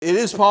It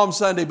is Palm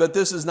Sunday, but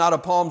this is not a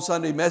Palm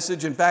Sunday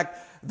message. In fact,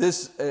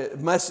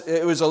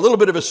 it was a little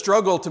bit of a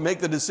struggle to make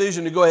the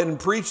decision to go ahead and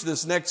preach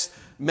this next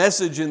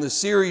message in the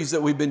series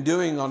that we've been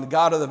doing on the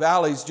God of the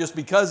Valleys, just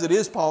because it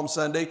is Palm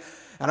Sunday.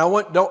 And don't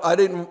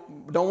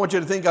want you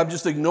to think I'm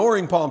just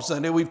ignoring Palm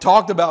Sunday. We've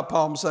talked about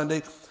Palm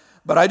Sunday,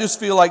 but I just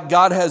feel like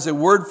God has a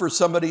word for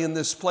somebody in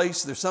this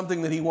place. There's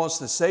something that He wants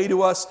to say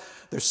to us.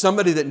 There's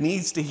somebody that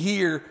needs to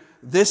hear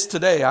this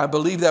today. I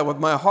believe that with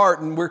my heart.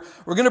 And we're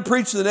going to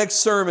preach the next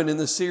sermon in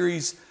the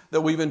series that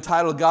we've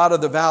entitled God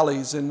of the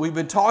Valleys. And we've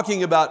been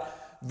talking about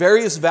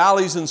various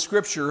valleys in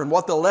Scripture and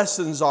what the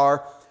lessons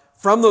are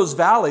from those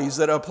valleys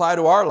that apply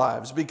to our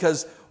lives.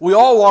 Because we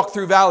all walk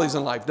through valleys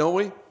in life, don't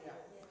we?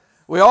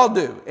 We all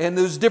do. And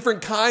there's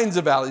different kinds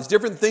of valleys,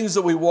 different things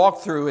that we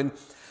walk through.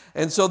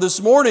 And so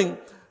this morning,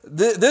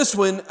 this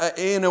one,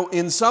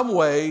 in some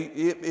way,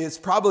 it's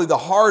probably the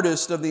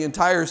hardest of the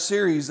entire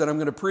series that I'm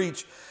going to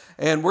preach.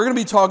 And we're going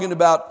to be talking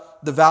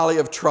about the Valley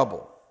of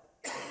Trouble.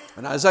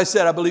 And as I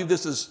said, I believe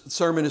this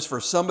sermon is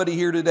for somebody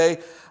here today.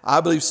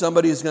 I believe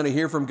somebody is going to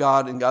hear from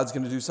God, and God's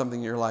going to do something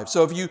in your life.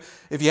 So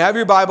if you have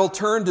your Bible,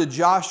 turn to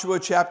Joshua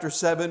chapter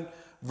 7,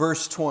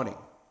 verse 20.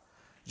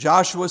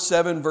 Joshua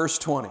 7, verse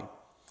 20.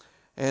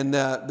 And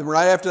then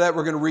right after that,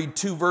 we're going to read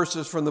 2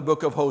 verses from the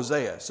book of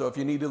Hosea. So if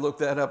you need to look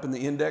that up in the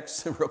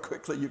index real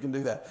quickly, you can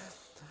do that.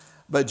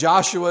 But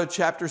Joshua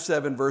chapter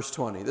 7, verse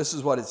 20. This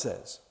is what it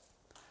says.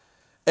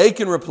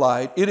 Achan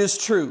replied, "It is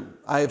true.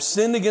 I have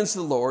sinned against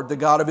the Lord, the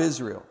God of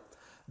Israel.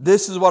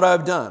 This is what I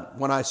have done.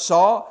 When I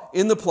saw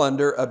in the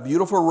plunder a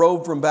beautiful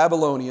robe from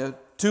Babylonia,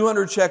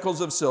 200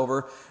 shekels of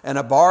silver, and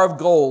a bar of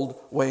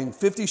gold weighing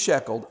 50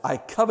 shekels, I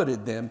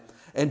coveted them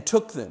and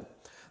took them.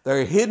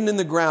 They are hidden in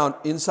the ground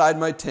inside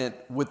my tent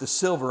with the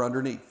silver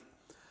underneath."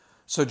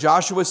 So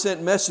Joshua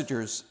sent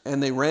messengers,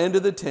 and they ran to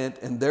the tent,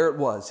 and there it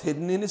was,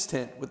 hidden in his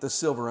tent with the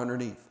silver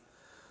underneath.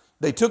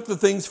 They took the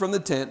things from the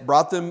tent,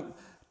 brought them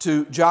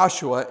to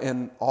Joshua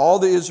and all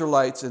the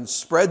Israelites, and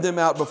spread them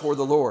out before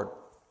the Lord.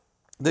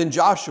 Then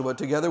Joshua,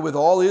 together with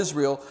all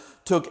Israel,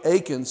 took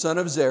Achan, son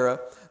of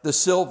Zerah, the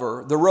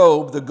silver, the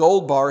robe, the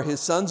gold bar, his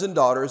sons and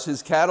daughters,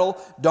 his cattle,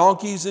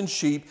 donkeys, and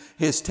sheep,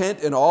 his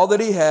tent, and all that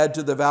he had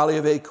to the valley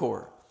of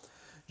Achor.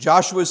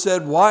 Joshua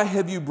said, "Why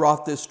have you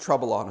brought this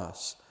trouble on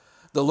us?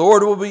 The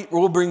Lord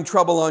will bring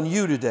trouble on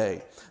you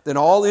today." Then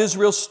all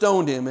Israel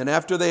stoned him, and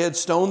after they had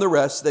stoned the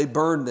rest, they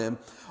burned them.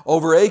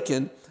 Over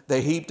Achan,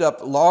 they heaped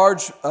up a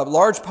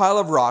large pile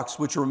of rocks,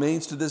 which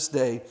remains to this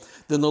day.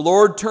 Then the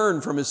Lord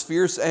turned from His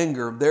fierce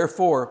anger.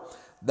 Therefore,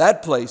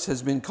 that place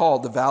has been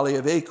called the Valley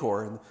of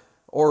Achor,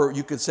 or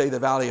you could say the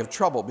Valley of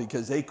Trouble,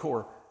 because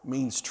Achor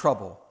means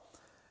trouble.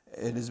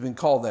 It has been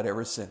called that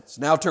ever since.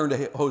 Now turn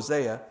to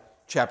Hosea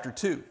chapter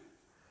 2.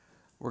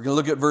 We're going to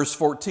look at verse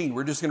 14.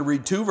 We're just going to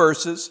read 2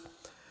 verses.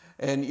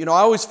 And, I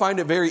always find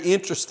it very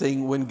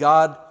interesting when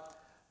God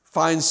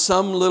finds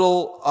some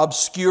little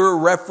obscure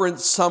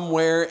reference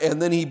somewhere,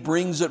 and then He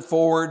brings it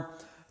forward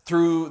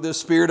through the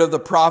spirit of the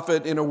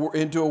prophet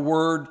into a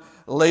word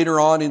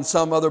later on in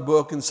some other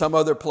book, in some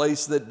other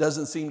place that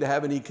doesn't seem to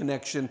have any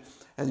connection,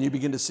 and you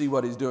begin to see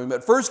what He's doing.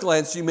 But at first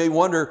glance, you may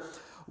wonder,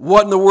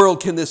 what in the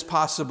world can this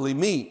possibly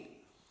mean?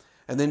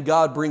 And then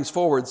God brings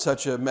forward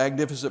such a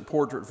magnificent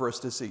portrait for us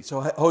to see.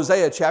 So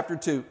Hosea chapter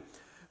 2,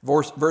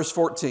 verse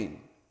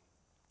 14.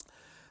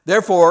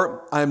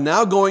 "Therefore, I am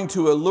now going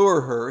to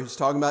allure her," he's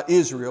talking about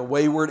Israel,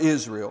 wayward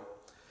Israel.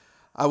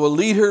 "I will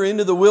lead her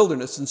into the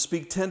wilderness and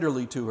speak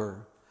tenderly to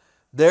her.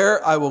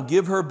 There I will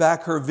give her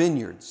back her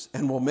vineyards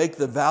and will make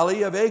the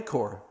valley of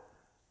Achor."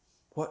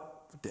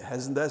 What?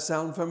 Hasn't that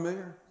sound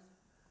familiar?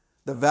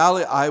 "The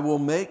valley I will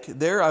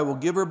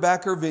give her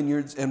back her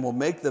vineyards and will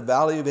make the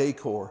valley of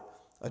Achor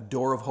a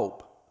door of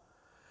hope.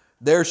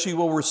 There she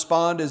will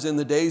respond as in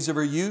the days of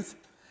her youth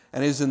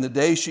and as in the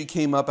day she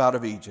came up out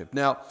of Egypt."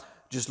 Now,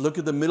 just look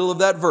at the middle of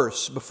that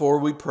verse before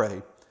we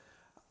pray.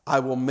 I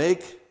will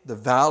make the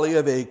valley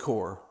of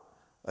Achor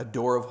a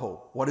door of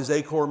hope. What does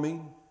Achor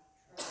mean?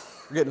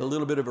 We're getting a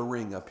little bit of a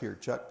ring up here,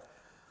 Chuck.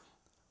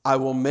 I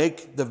will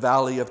make the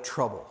valley of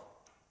trouble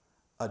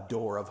a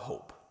door of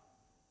hope.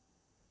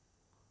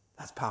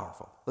 That's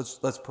powerful.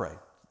 Let's pray.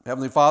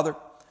 Heavenly Father,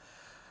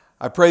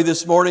 I pray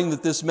this morning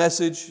that this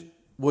message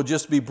will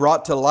just be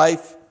brought to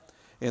life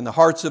in the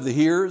hearts of the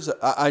hearers.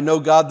 I know,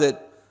 God,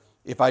 that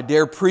if I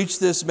dare preach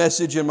this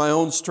message in my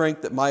own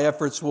strength, that my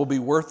efforts will be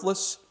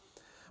worthless.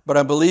 But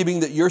I'm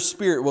believing that your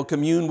Spirit will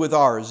commune with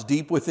ours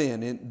deep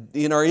within,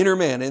 in our inner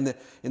man,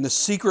 in the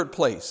secret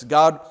place.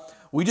 God,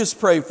 we just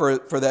pray for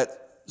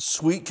that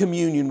sweet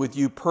communion with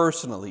you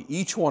personally.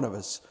 Each one of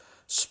us,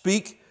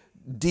 speak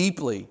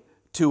deeply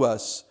to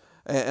us.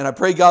 And I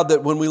pray, God,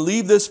 that when we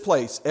leave this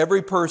place,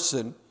 every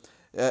person,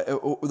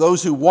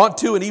 those who want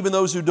to and even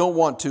those who don't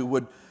want to,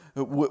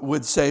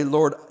 would say,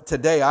 "Lord,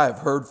 today I have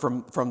heard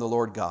from the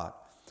Lord God."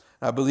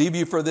 I believe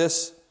you for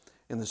this.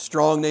 In the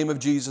strong name of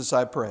Jesus,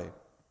 I pray.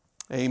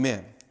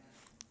 Amen.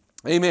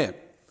 Amen.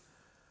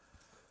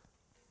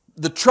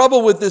 The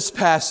trouble with this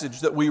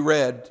passage that we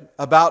read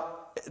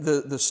about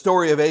the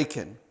story of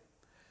Achan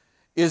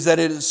is that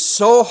it is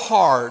so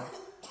hard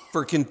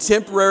for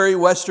contemporary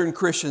Western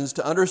Christians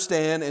to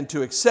understand and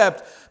to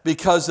accept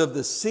because of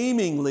the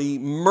seemingly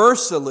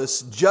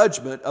merciless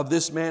judgment of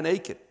this man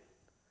Achan.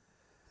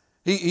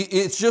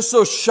 It's just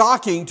so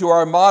shocking to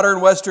our modern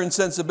Western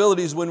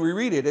sensibilities when we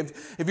read it.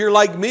 If you're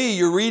like me,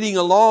 you're reading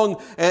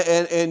along,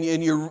 and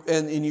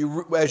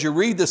you as you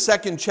read the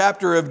second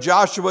chapter of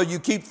Joshua, you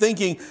keep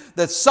thinking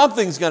that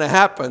something's going to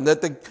happen,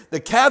 that the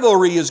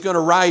cavalry is going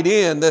to ride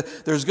in, that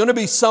there's going to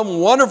be some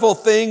wonderful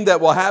thing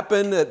that will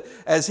happen, that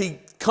as he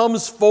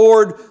comes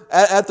forward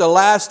at the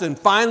last and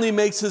finally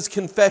makes his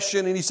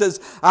confession, and he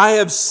says, I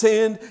have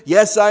sinned.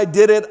 Yes, I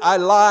did it. I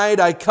lied.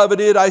 I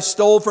coveted. I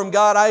stole from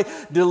God. I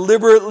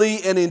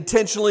deliberately and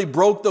intentionally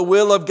broke the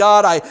will of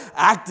God. I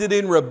acted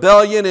in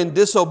rebellion and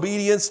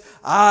disobedience.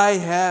 I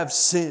have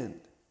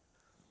sinned.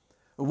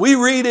 We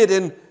read it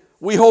and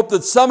we hope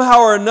that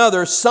somehow or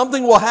another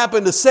something will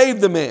happen to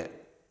save the man.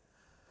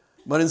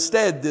 But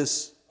instead,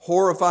 this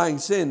horrifying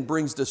sin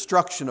brings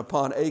destruction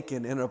upon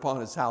Achan and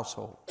upon his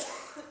household.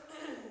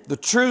 The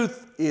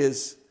truth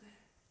is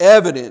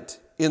evident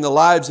in the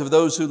lives of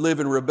those who live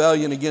in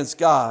rebellion against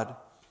God.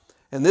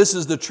 And this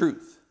is the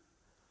truth.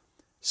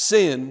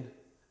 Sin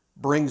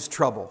brings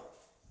trouble.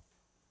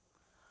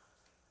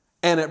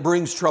 And it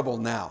brings trouble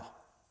now.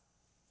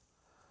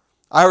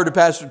 I heard a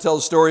pastor tell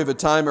a story of a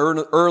time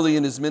early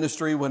in his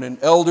ministry when an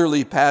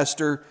elderly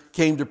pastor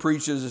came to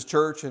preach at his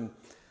church. And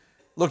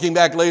looking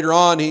back later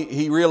on,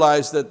 he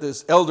realized that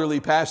this elderly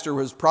pastor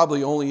was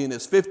probably only in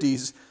his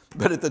 50s.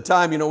 But at the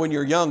time, when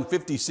you're young,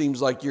 50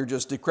 seems like you're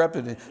just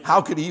decrepit. And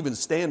how could he even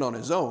stand on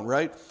his own,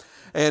 right?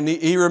 And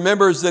he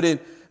remembers that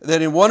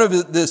in one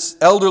of this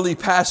elderly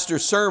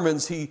pastor's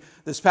sermons,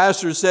 this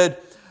pastor said,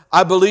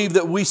 I believe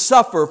that we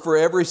suffer for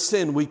every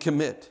sin we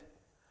commit.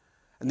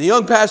 And the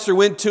young pastor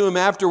went to him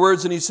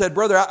afterwards and he said,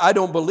 brother, I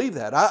don't believe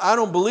that. I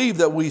don't believe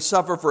that we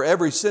suffer for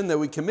every sin that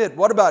we commit.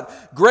 What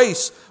about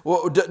grace?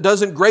 Well,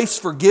 doesn't grace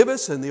forgive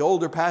us? And the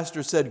older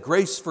pastor said,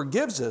 grace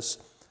forgives us,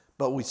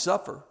 but we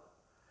suffer.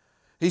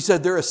 He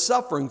said, there is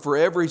suffering for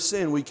every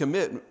sin we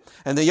commit.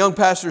 And the young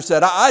pastor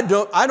said, I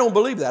don't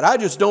believe that. I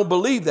just don't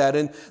believe that.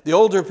 And the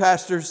older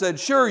pastor said,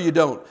 sure you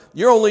don't.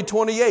 You're only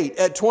 28.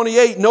 At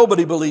 28,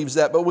 nobody believes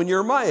that. But when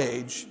you're my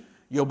age,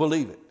 you'll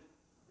believe it.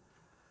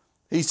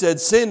 He said,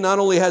 sin not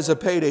only has a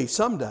payday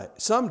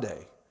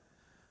someday,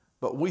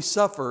 but we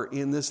suffer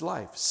in this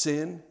life.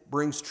 Sin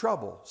brings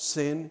trouble.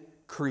 Sin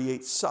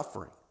creates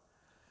suffering.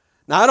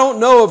 Now, I don't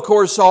know, of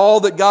course,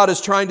 all that God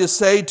is trying to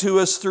say to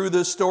us through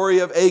the story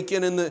of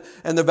Achan and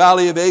the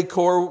valley of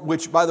Achor,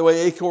 which, by the way,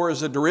 Achor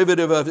is a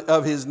derivative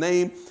of his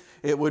name.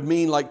 It would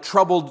mean like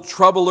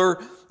troubler,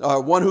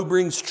 one who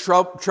brings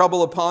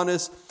trouble upon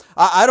us.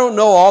 I don't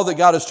know all that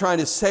God is trying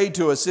to say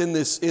to us in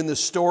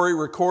this story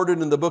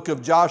recorded in the book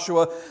of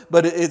Joshua,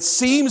 but it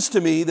seems to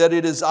me that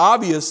it is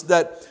obvious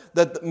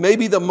that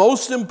maybe the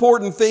most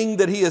important thing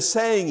that he is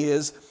saying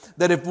is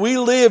that if we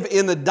live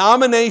in the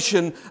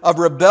domination of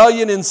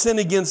rebellion and sin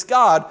against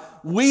God,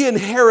 we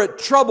inherit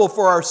trouble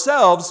for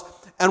ourselves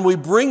and we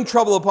bring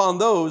trouble upon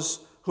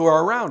those who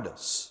are around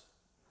us.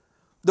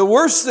 The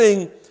worst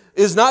thing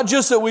is not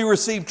just that we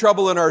receive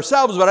trouble in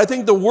ourselves, but I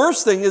think the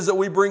worst thing is that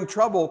we bring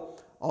trouble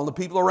on the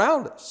people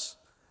around us.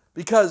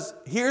 Because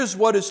here's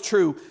what is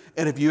true,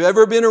 and if you've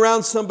ever been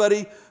around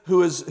somebody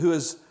who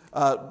has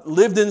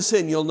lived in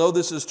sin, you'll know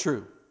this is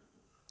true.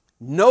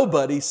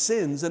 Nobody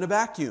sins in a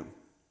vacuum.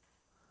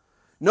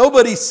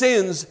 Nobody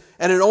sins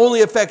and it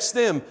only affects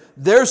them.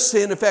 Their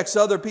sin affects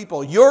other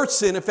people. Your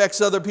sin affects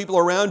other people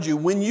around you.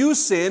 When you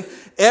sin,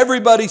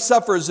 everybody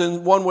suffers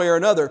in one way or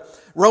another.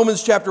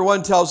 Romans chapter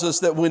 1 tells us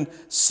that when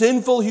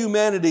sinful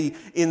humanity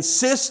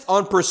insists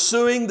on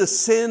pursuing the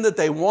sin that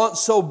they want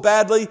so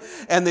badly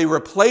and they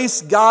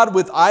replace God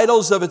with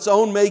idols of its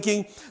own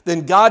making,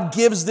 then God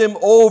gives them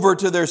over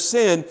to their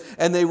sin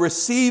and they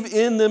receive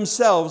in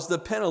themselves the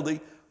penalty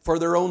for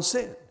their own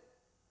sin.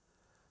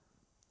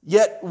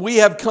 Yet we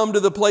have come to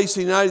the place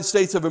in the United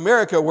States of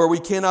America where we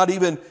cannot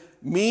even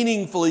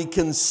meaningfully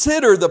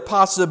consider the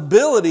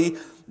possibility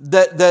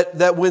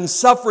that when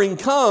suffering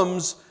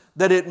comes,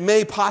 that it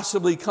may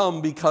possibly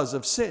come because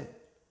of sin.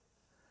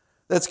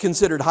 That's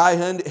considered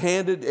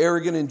high-handed,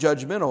 arrogant, and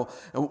judgmental.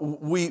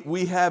 And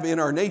we have in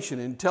our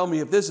nation, and tell me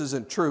if this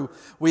isn't true,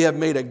 we have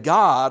made a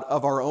god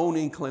of our own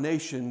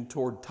inclination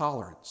toward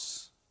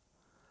tolerance.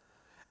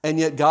 And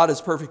yet God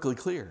is perfectly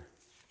clear.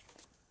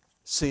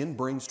 Sin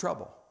brings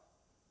trouble.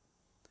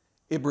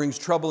 It brings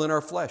trouble in our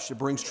flesh. It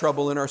brings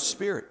trouble in our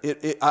spirit.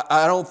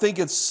 I don't think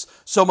it's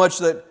so much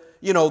that,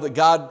 that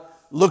God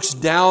looks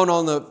down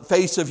on the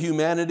face of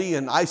humanity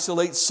and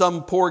isolates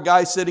some poor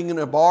guy sitting in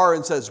a bar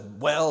and says,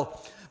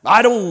 well,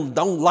 I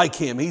don't like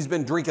him. He's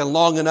been drinking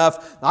long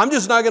enough. I'm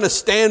just not going to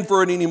stand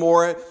for it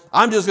anymore.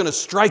 I'm just going to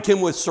strike him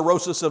with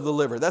cirrhosis of the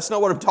liver. That's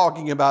not what I'm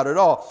talking about at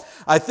all.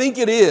 I think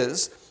it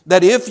is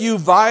that if you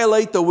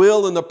violate the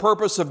will and the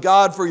purpose of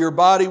God for your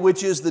body,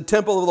 which is the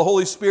temple of the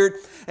Holy Spirit,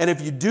 and if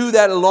you do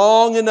that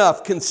long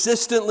enough,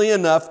 consistently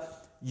enough,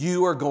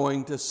 you are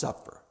going to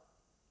suffer.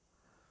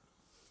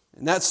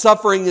 And that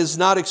suffering is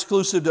not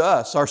exclusive to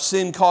us. Our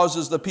sin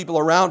causes the people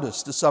around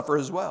us to suffer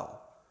as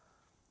well.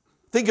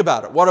 Think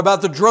about it. What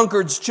about the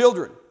drunkard's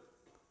children?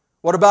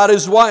 What about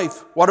his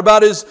wife? What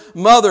about his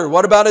mother?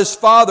 What about his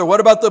father?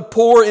 What about the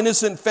poor,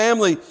 innocent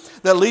family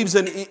that leaves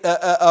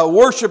a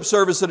worship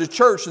service at a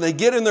church and they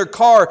get in their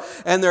car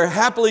and they're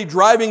happily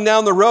driving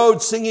down the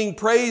road singing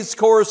praise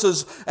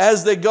choruses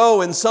as they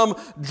go, and some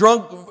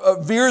drunk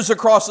veers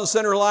across the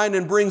center line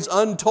and brings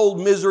untold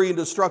misery and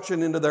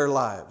destruction into their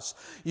lives?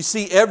 You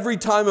see, every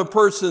time a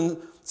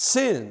person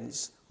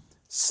sins,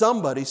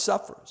 somebody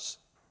suffers.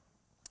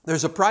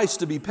 There's a price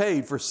to be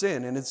paid for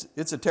sin, and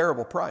it's a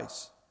terrible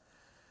price.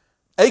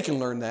 Achan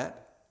learned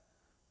that.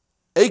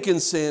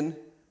 Achan's sin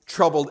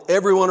troubled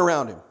everyone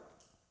around him.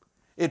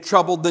 It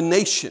troubled the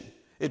nation.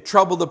 It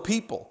troubled the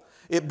people.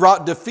 It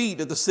brought defeat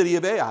at the city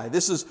of Ai.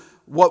 This is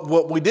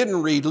what we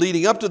didn't read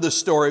leading up to this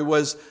story,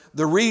 was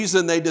the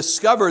reason they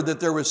discovered that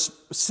there was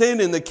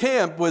sin in the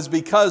camp was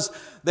because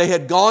they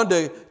had gone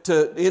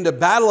into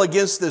battle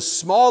against this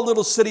small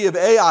little city of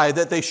Ai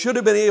that they should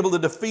have been able to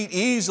defeat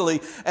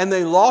easily, and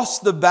they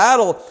lost the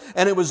battle.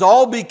 And it was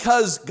all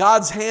because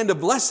God's hand of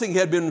blessing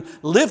had been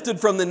lifted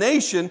from the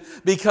nation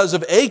because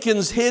of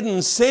Achan's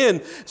hidden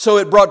sin. So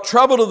it brought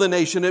trouble to the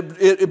nation.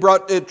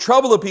 It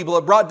troubled the people.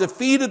 It brought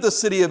defeat at the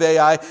city of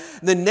Ai.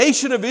 The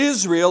nation of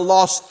Israel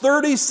lost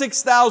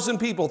 36,000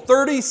 people.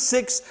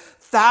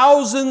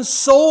 36,000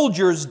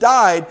 soldiers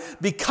died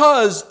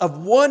because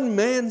of one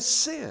man's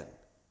sin.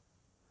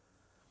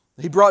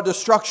 He brought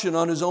destruction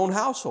on his own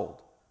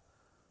household,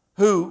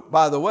 who,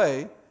 by the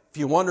way, if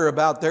you wonder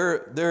about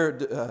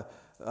their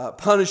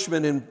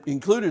punishment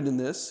included in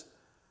this,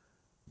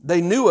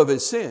 they knew of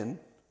his sin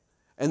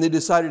and they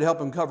decided to help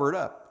him cover it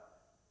up.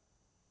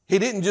 He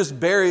didn't just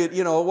bury it.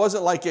 It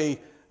wasn't like a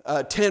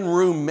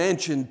 10-room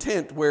mansion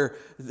tent where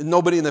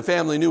nobody in the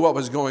family knew what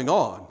was going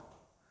on.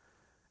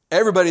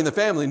 Everybody in the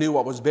family knew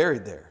what was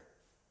buried there.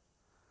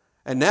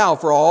 And now,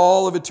 for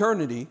all of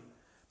eternity,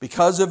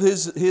 because of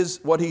his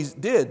what he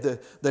did,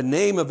 the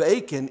name of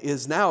Achan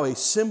is now a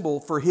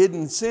symbol for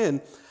hidden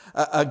sin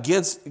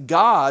against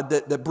God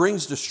that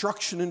brings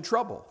destruction and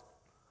trouble.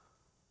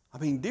 I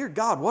mean, dear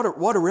God,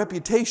 what a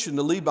reputation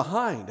to leave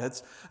behind.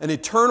 That's an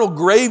eternal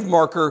grave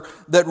marker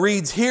that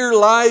reads, "Here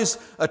lies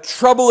a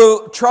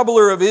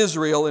troubler of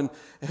Israel, and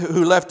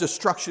who left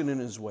destruction in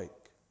his wake."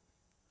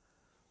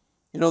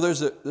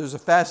 There's a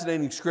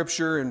fascinating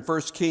scripture in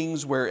 1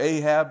 Kings where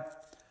Ahab,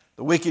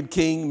 the wicked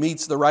king,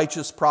 meets the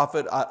righteous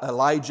prophet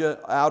Elijah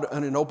out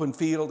on an open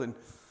field, and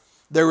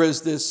there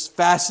is this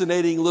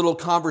fascinating little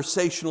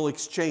conversational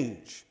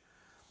exchange.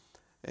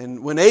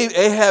 And when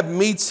Ahab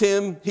meets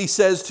him, he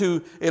says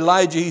to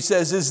Elijah, he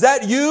says, "Is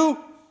that you,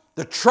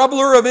 the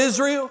troubler of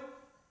Israel?"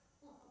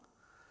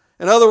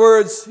 In other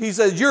words, he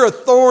says, "You're a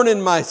thorn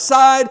in my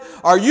side.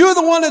 Are you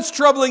the one that's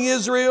troubling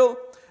Israel?"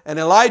 And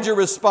Elijah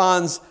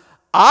responds,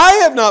 "I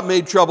have not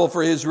made trouble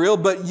for Israel,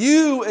 but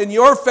you and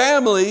your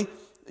family,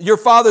 your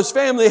father's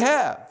family,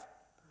 have."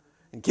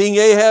 And King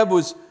Ahab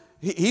was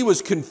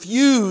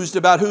confused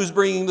about who's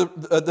bringing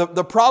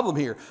the problem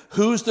here.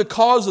 Who's the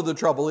cause of the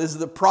trouble? Is it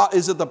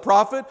the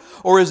prophet,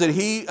 or is it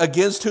he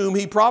against whom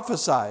he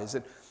prophesies?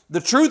 And the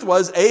truth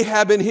was,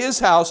 Ahab and his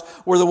house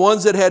were the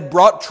ones that had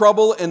brought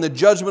trouble and the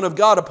judgment of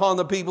God upon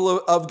the people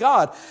of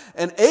God.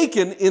 And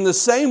Achan, in the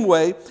same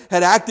way,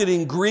 had acted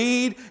in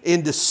greed,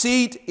 in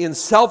deceit, in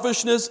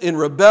selfishness, in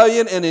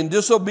rebellion, and in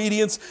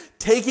disobedience,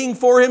 taking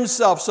for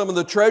himself some of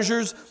the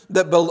treasures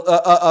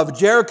of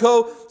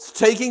Jericho,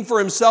 taking for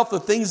himself the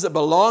things that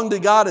belonged to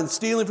God and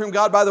stealing from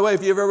God. By the way,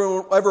 if you've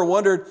ever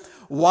wondered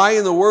why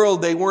in the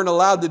world they weren't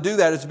allowed to do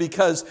that, it's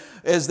because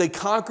as they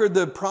conquered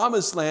the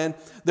promised land,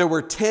 there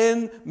were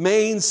 10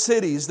 main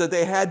cities that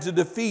they had to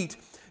defeat.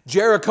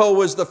 Jericho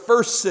was the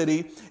first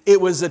city. It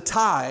was a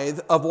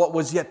tithe of what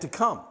was yet to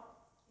come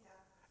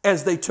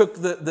as they took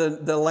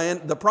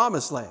the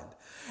promised land.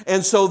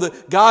 And so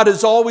God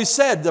has always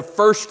said, the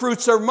first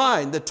fruits are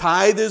mine. The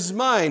tithe is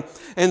mine.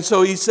 And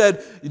so he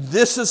said,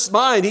 this is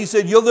mine. He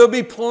said, there'll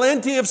be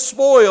plenty of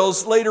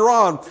spoils later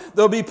on.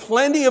 There'll be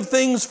plenty of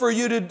things for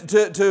you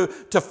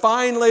to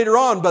find later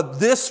on. But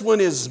this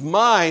one is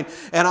mine.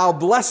 And I'll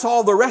bless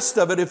all the rest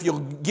of it if you'll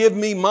give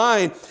me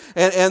mine.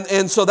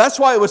 And so that's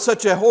why it was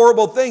such a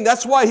horrible thing.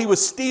 That's why he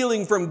was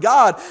stealing from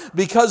God,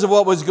 because of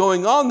what was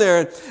going on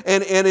there.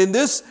 And in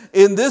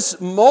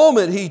this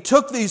moment, he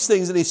took these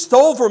things and he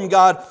stole from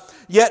God.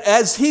 Yet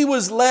as he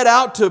was led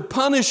out to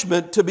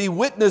punishment to be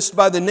witnessed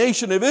by the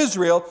nation of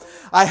Israel,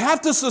 I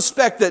have to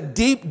suspect that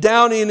deep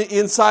down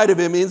inside of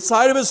him,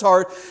 inside of his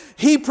heart,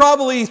 he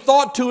probably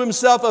thought to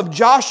himself of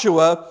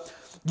Joshua,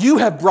 "You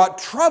have brought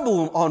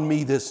trouble on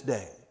me this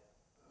day.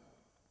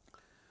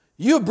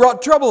 You have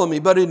brought trouble on me."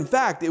 But in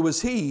fact, it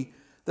was he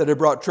that had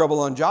brought trouble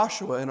on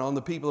Joshua and on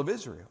the people of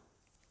Israel.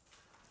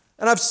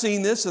 And I've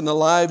seen this in the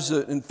lives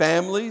and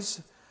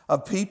families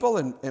of people,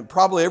 and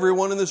probably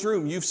everyone in this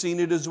room, you've seen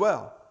it as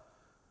well.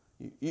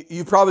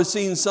 You've probably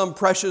seen some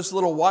precious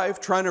little wife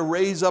trying to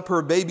raise up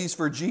her babies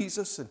for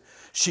Jesus, and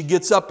she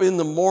gets up in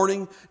the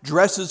morning,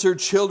 dresses her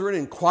children,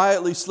 and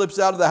quietly slips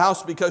out of the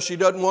house because she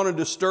doesn't want to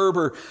disturb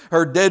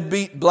her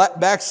deadbeat,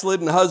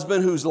 backslidden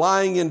husband who's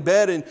lying in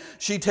bed. And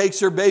she takes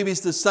her babies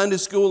to Sunday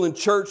school and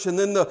church, and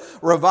then the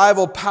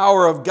revival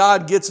power of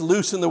God gets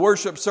loose in the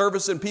worship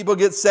service, and people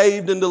get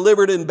saved and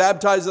delivered and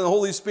baptized in the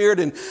Holy Spirit,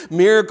 and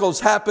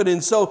miracles happen.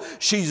 And so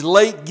she's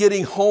late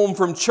getting home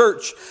from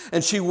church,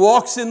 and she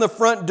walks in the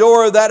front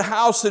door of that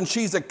house, and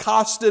she's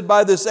accosted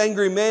by this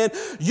angry man.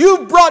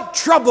 "You brought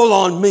trouble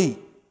on me.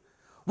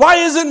 Why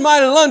isn't my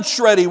lunch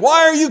ready?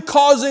 Why are you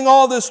causing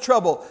all this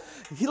trouble?"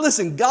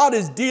 Listen, God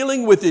is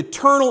dealing with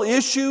eternal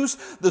issues,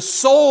 the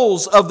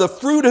souls of the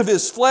fruit of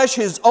His flesh,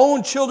 His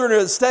own children are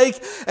at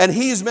stake, and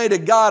He's made a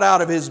God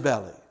out of his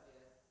belly.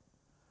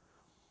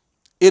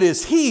 It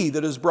is He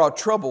that has brought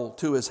trouble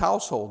to His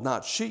household,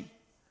 not she.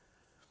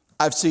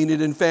 I've seen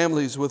it in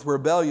families with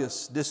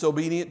rebellious,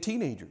 disobedient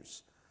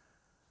teenagers.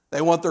 They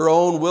want their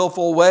own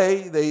willful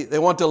way. They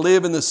want to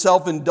live in the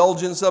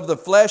self-indulgence of the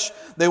flesh.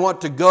 They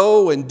want to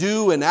go and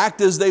do and act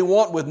as they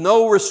want with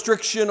no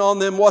restriction on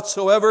them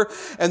whatsoever.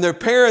 And their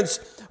parents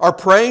are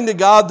praying to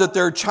God that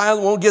their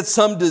child won't get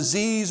some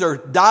disease or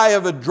die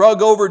of a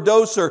drug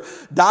overdose or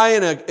die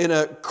in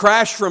a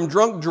crash from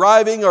drunk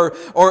driving,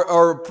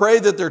 or pray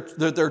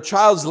that their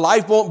child's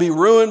life won't be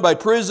ruined by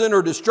prison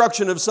or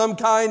destruction of some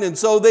kind. And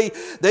so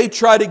they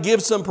try to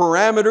give some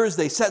parameters.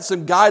 They set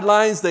some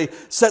guidelines. They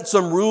set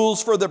some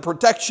rules for the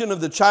protection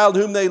of the child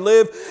whom they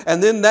live.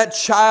 And then that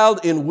child,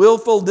 in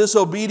willful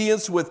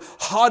disobedience with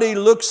haughty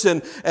looks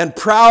and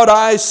proud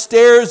eyes,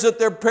 stares at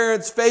their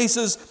parents'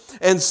 faces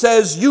and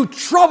says, "You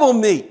trouble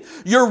me.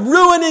 You're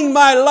ruining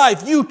my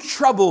life. You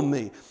trouble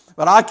me."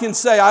 But I can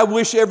say, I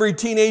wish every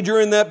teenager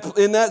in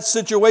that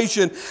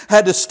situation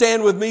had to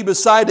stand with me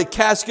beside a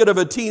casket of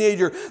a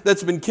teenager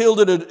that's been killed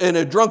in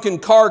a drunken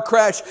car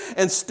crash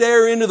and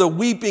stare into the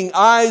weeping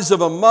eyes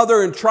of a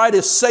mother and try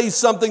to say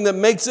something that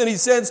makes any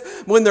sense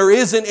when there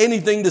isn't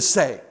anything to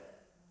say.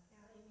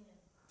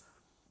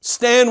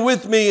 Stand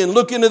with me and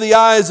look into the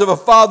eyes of a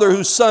father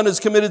whose son has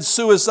committed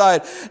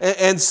suicide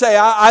and say,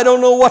 I don't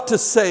know what to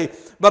say,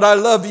 but I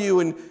love you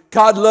and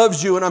God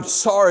loves you and I'm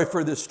sorry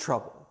for this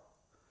trouble.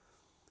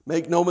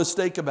 Make no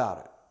mistake about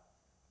it.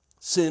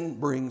 Sin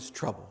brings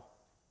trouble.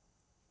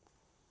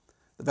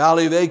 The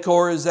Valley of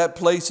Achor is that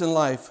place in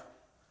life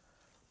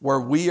where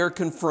we are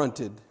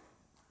confronted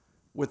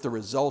with the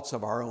results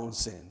of our own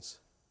sins.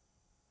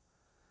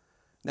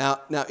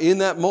 Now, in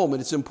that moment,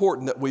 it's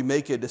important that we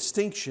make a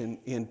distinction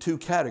in two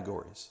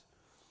categories.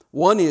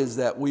 One is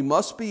that we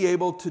must be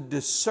able to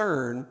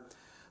discern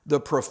the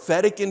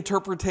prophetic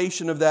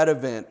interpretation of that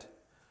event,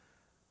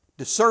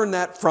 discern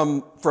that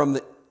from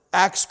the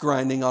axe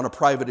grinding on a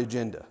private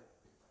agenda.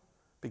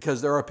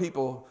 Because there are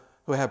people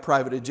who have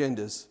private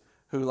agendas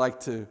who like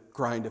to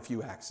grind a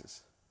few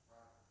axes.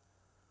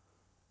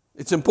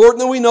 It's important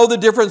that we know the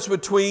difference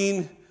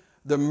between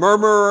the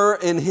murmurer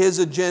and his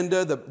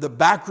agenda, the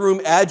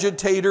backroom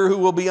agitator who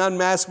will be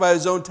unmasked by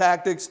his own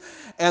tactics,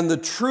 and the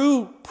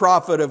true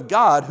prophet of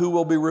God who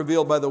will be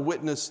revealed by the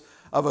witness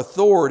of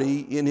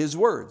authority in his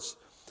words.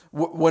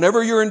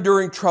 Whenever you're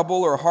enduring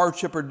trouble or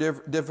hardship or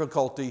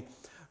difficulty,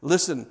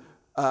 listen,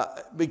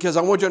 because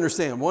I want you to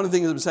understand, one of the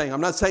things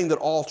I'm not saying that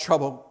all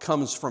trouble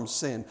comes from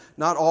sin.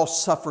 Not all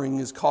suffering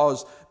is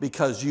caused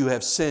because you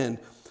have sinned.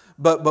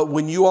 But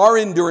when you are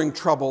enduring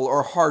trouble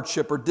or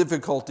hardship or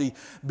difficulty,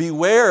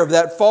 beware of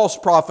that false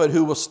prophet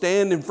who will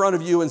stand in front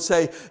of you and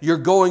say, you're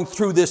going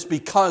through this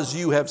because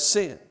you have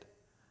sinned.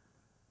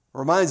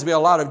 Reminds me a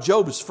lot of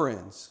Job's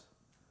friends.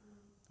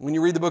 When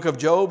you read the book of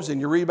Job and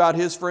you read about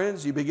his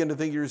friends, you begin to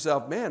think to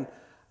yourself, man,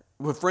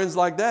 with friends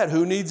like that,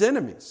 who needs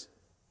enemies?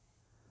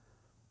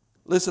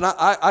 Listen,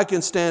 I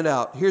can stand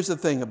out. Here's the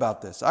thing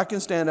about this. I can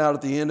stand out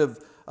at the end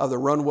of the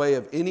runway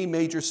of any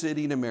major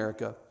city in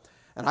America,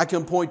 and I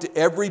can point to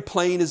every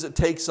plane as it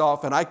takes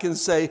off, and I can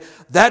say,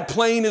 that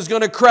plane is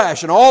going to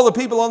crash, and all the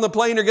people on the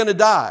plane are going to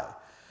die.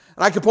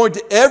 And I can point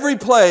to every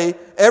plane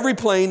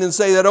and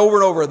say that over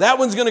and over. That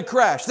one's going to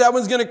crash. That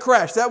one's going to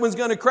crash. That one's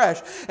going to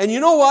crash. And you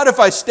know what? If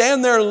I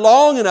stand there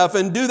long enough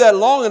and do that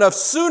long enough,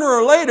 sooner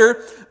or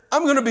later,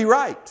 I'm going to be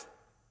right.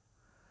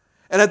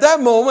 And at that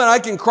moment, I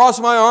can cross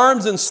my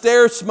arms and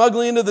stare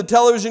smugly into the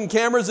television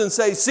cameras and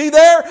say, see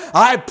there,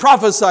 I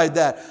prophesied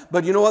that.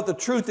 But you know what? The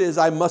truth is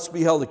I must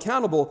be held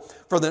accountable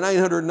for the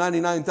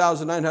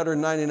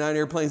 999,999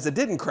 airplanes that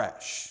didn't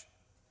crash.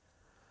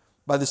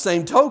 By the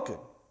same token,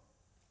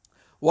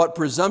 what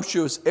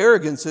presumptuous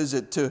arrogance is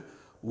it to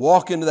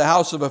walk into the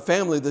house of a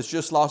family that's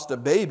just lost a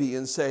baby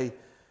and say,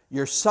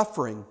 you're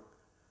suffering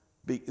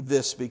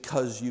this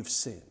because you've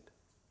sinned.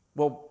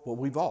 Well,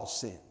 we've all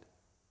sinned.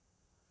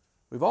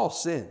 We've all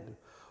sinned.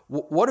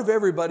 What if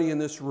everybody in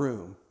this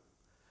room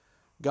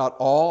got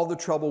all the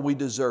trouble we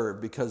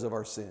deserve because of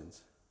our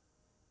sins?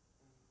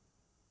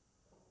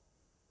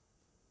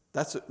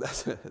 That's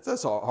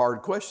a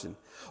hard question.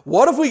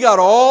 What if we got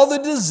all the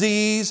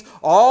disease,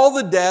 all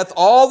the death,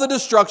 all the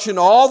destruction,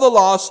 all the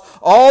loss,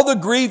 all the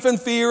grief and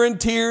fear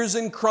and tears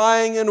and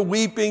crying and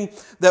weeping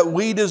that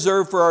we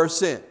deserve for our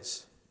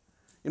sins?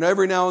 You know,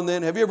 every now and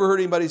then, have you ever heard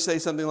anybody say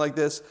something like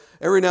this?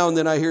 Every now and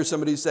then I hear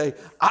somebody say,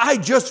 I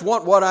just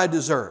want what I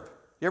deserve.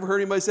 You ever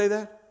heard anybody say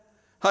that?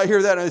 I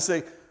hear that and I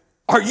say,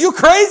 are you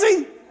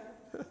crazy?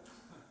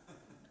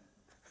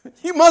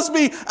 You must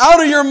be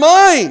out of your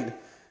mind.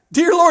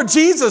 Dear Lord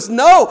Jesus,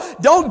 no,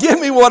 don't give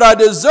me what I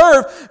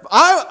deserve.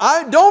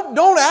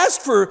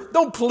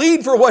 Don't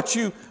plead for what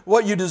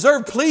you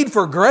deserve. Plead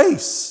for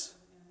grace.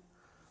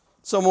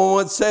 Someone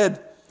once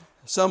said,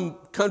 some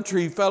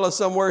country fella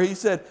somewhere, he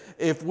said,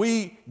 if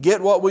we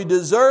get what we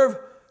deserve,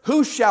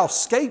 who shall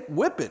escape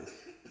whipping?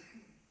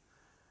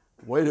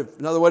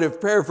 Another way to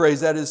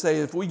paraphrase that is say,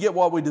 if we get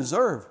what we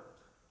deserve,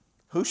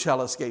 who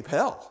shall escape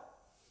hell?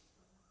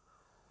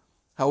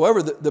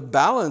 However, the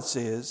balance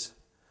is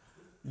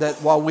that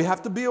while we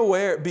have to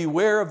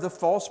beware of the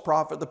false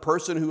prophet, the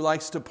person who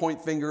likes to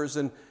point fingers,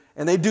 and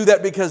they do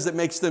that because it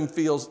makes them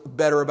feel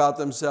better about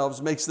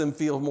themselves, makes them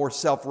feel more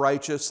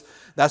self-righteous.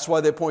 That's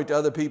why they point to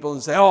other people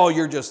and say, oh,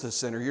 you're just a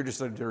sinner. You're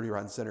just a dirty,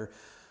 rotten sinner.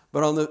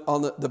 But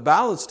on the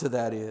balance to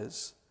that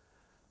is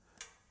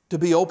to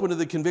be open to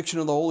the conviction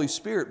of the Holy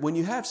Spirit when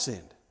you have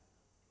sinned.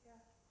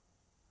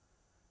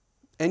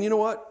 And you know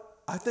what?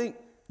 I think,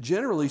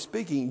 generally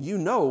speaking, you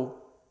know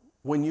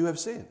when you have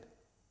sinned.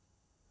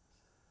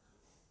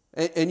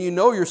 And you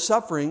know you're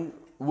suffering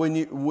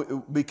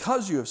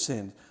because you have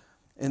sinned.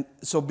 And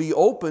so be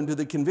open to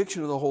the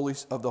conviction of the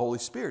Holy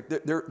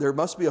Spirit. There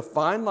must be a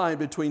fine line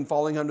between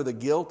falling under the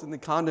guilt and the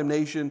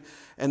condemnation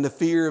and the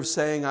fear of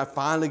saying, I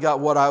finally got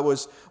what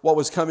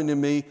was coming to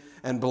me,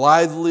 and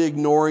blithely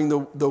ignoring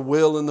the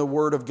will and the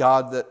word of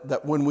God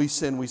that when we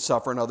sin, we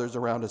suffer and others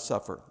around us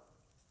suffer.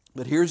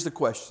 But here's the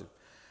question.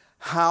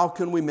 How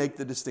can we make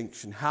the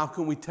distinction? How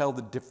can we tell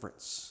the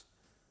difference?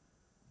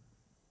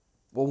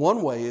 Well,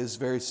 one way is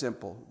very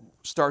simple.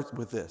 Start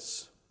with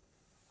this.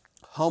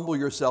 Humble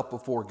yourself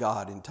before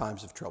God in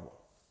times of trouble.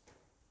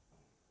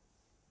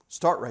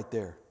 Start right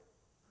there.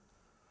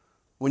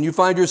 When you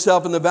find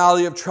yourself in the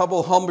valley of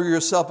trouble, humble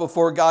yourself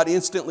before God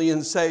instantly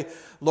and say,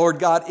 Lord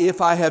God, if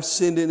I have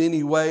sinned in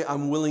any way,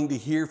 I'm willing to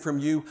hear from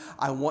you.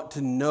 I want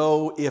to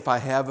know if I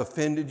have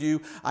offended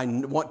you. I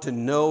want to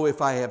know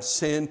if I have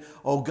sinned.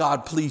 Oh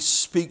God, please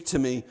speak to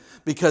me.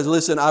 Because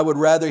listen, I would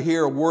rather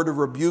hear a word of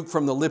rebuke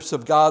from the lips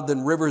of God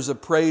than rivers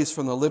of praise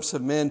from the lips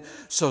of men.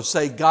 So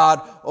say,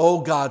 God,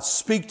 oh God,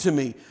 speak to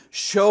me.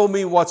 Show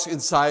me what's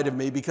inside of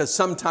me, because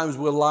sometimes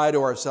we'll lie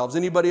to ourselves.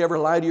 Anybody ever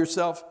lie to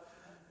yourself?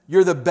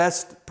 You're the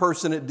best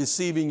person at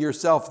deceiving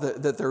yourself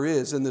that there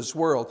is in this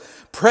world.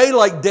 Pray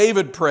like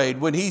David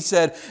prayed when he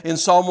said in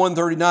Psalm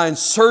 139,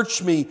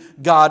 search me,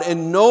 God,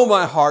 and know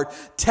my heart.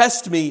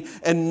 Test me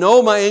and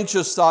know my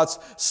anxious thoughts.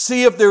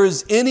 See if there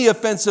is any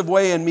offensive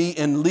way in me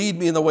and lead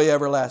me in the way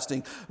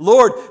everlasting.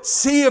 Lord,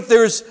 see if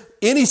there's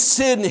any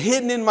sin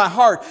hidden in my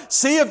heart.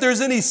 See if there's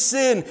any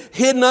sin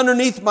hidden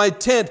underneath my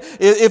tent.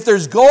 If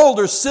there's gold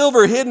or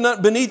silver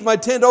hidden beneath my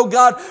tent, oh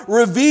God,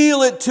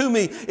 reveal it to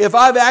me. If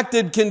I've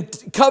acted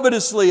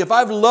covetously, if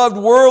I've loved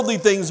worldly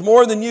things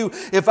more than you,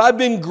 if I've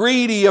been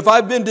greedy, if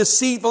I've been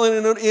deceitful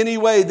in any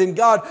way, then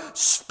God,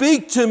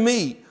 speak to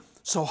me.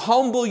 So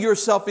humble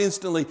yourself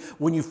instantly.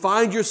 When you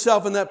find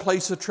yourself in that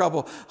place of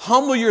trouble,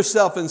 humble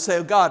yourself and say,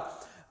 oh God,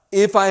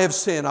 if I have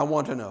sinned, I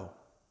want to know.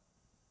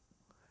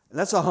 And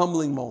that's a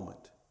humbling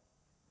moment.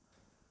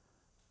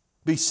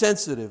 Be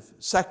sensitive.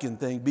 Second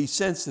thing, be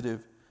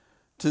sensitive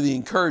to the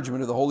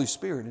encouragement of the Holy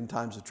Spirit in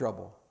times of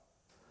trouble.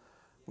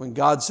 When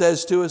God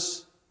says to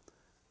us,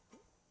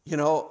 you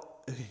know,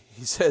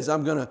 He says,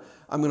 I'm going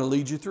to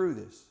lead you through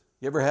this.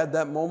 You ever had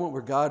that moment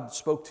where God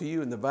spoke to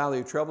you in the valley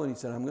of trouble and He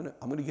said, I'm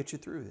going to get you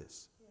through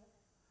this.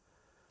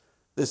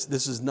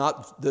 This is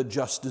not the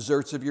just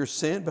deserts of your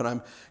sin, but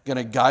I'm going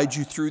to guide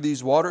you through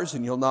these waters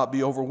and you'll not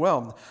be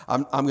overwhelmed.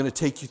 I'm going to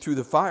take you through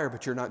the fire,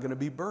 but you're not going to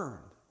be burned.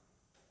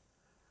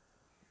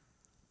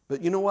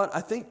 But you know what?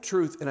 I think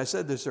truth, and I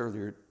said this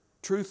earlier,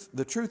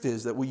 the truth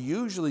is that we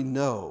usually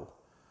know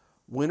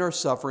when our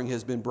suffering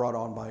has been brought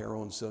on by our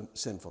own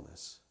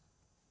sinfulness.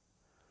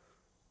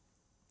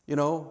 You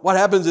know, what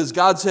happens is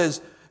God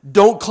says,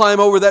 don't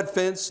climb over that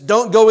fence.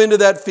 Don't go into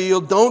that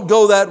field. Don't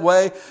go that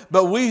way.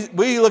 But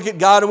we look at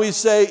God and we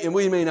say, and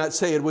we may not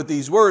say it with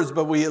these words,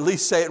 but we at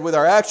least say it with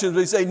our actions.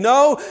 We say,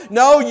 no,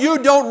 you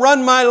don't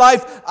run my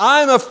life.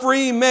 I'm a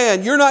free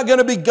man. You're not going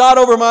to be God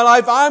over my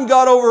life. I'm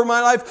God over my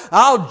life.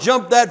 I'll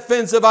jump that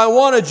fence if I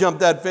want to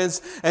jump that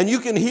fence. And you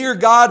can hear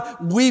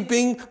God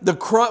weeping,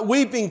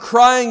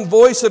 crying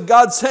voice of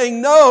God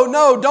saying,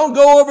 no, don't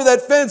go over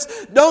that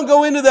fence. Don't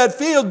go into that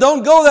field.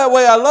 Don't go that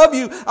way. I love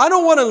you. I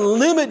don't want to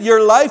limit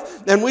your life.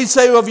 And we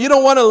say, well, if you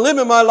don't want to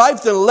limit my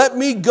life, then let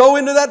me go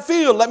into that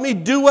field. Let me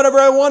do whatever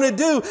I want to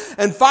do.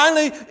 And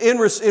finally,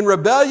 in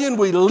rebellion,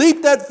 we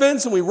leap that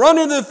fence and we run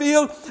into the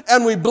field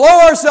and we blow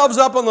ourselves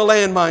up on the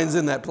landmines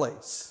in that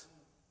place.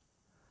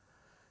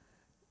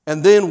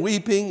 And then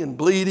weeping and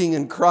bleeding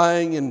and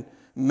crying and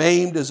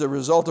maimed as a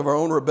result of our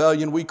own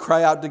rebellion, we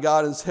cry out to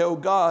God and say, oh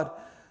God,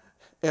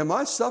 am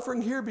I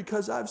suffering here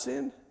because I've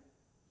sinned?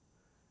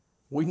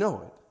 We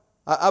know it.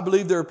 I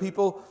believe there are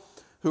people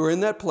who are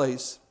in that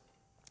place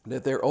that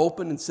if they're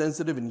open and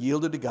sensitive and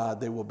yielded to God,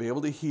 they will be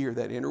able to hear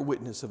that inner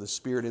witness of the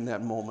Spirit in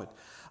that moment.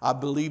 I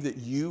believe that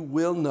you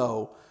will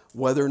know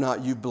whether or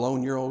not you've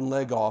blown your own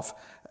leg off,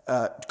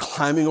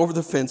 climbing over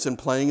the fence and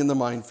playing in the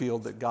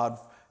minefield that God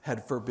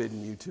had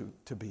forbidden you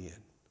to be in.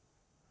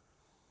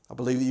 I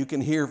believe that you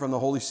can hear from the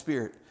Holy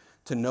Spirit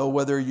to know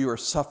whether you are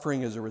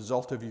suffering as a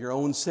result of your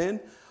own sin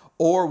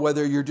or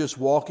whether you're just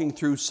walking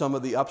through some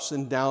of the ups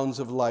and downs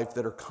of life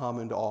that are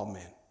common to all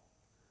men.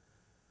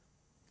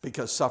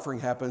 Because suffering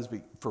happens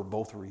for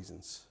both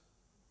reasons.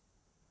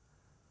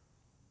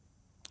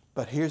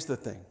 But here's the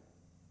thing.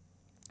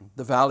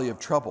 The valley of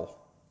trouble,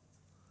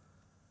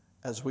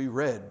 as we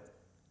read,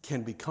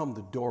 can become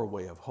the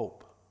doorway of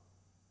hope.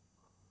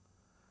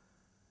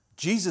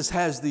 Jesus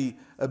has the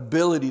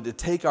ability to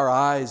take our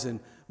eyes and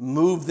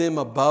move them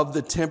above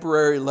the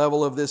temporary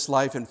level of this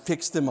life and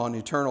fix them on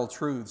eternal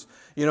truths.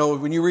 You know,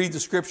 when you read the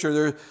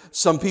scripture,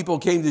 some people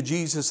came to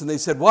Jesus and they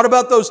said, what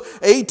about those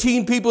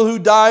 18 people who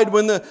died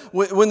when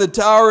the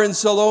tower in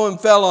Siloam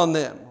fell on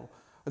them?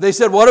 They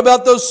said, what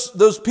about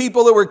those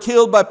people that were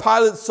killed by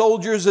Pilate's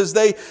soldiers as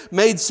they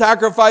made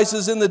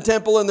sacrifices in the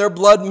temple and their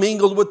blood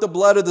mingled with the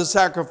blood of the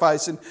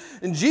sacrifice? And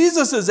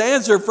Jesus'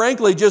 answer,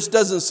 frankly, just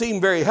doesn't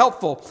seem very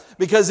helpful,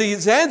 because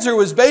his answer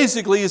was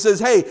basically, he says,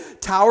 hey,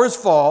 towers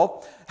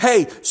fall.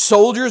 Hey,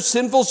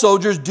 sinful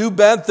soldiers do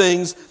bad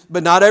things,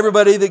 but not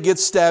everybody that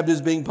gets stabbed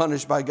is being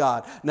punished by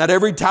God. Not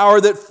every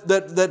tower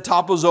that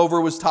topples over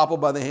was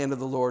toppled by the hand of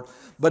the Lord.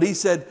 But he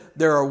said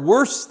there are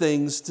worse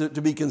things to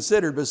be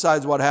considered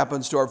besides what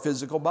happens to our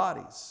physical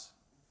bodies.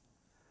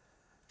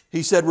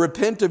 He said,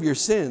 repent of your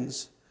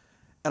sins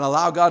and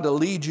allow God to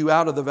lead you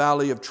out of the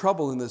valley of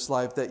trouble in this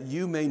life, that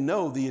you may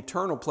know the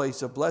eternal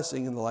place of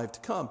blessing in the life to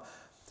come.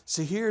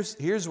 See,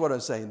 here's what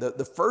I'm saying.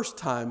 The first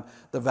time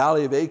the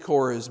valley of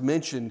Achor is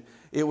mentioned,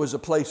 it was a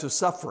place of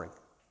suffering,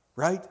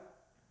 right?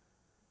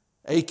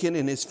 Achan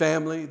and his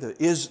family,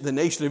 the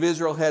nation of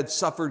Israel, had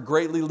suffered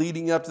greatly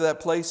leading up to that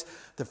place.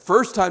 The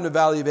first time the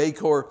valley of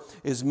Achor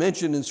is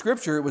mentioned in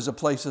Scripture, it was a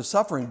place of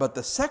suffering. But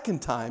the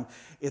second time,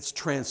 it's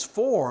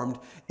transformed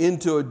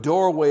into a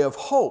doorway of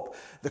hope.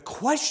 The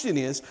question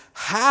is,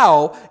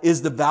 how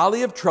is the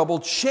valley of trouble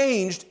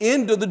changed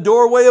into the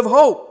doorway of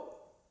hope?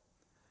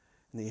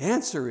 And the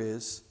answer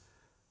is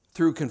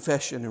through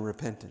confession and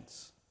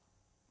repentance.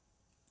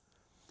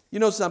 You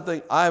know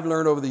something I've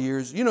learned over the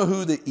years? You know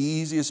who the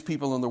easiest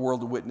people in the world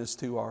to witness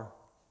to are?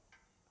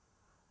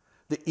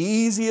 The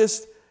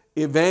easiest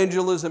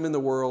evangelism in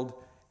the world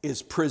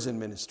is prison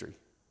ministry.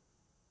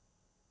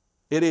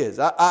 It is.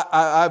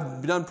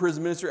 I've done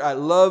prison ministry. I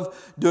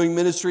love doing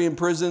ministry in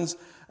prisons.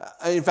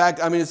 In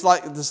fact, I mean,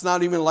 it's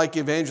not even like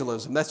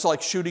evangelism. That's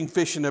like shooting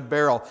fish in a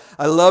barrel.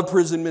 I love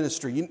prison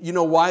ministry. You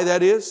know why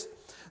that is?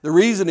 The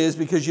reason is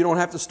because you don't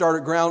have to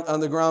start on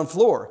the ground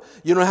floor.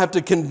 You don't have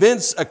to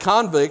convince a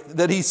convict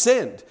that he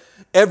sinned.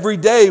 Every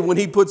day when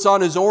he puts on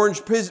his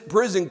orange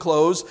prison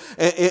clothes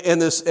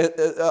and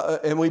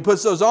when he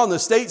puts those on, the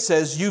state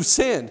says, you've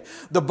sinned.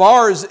 The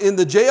bars in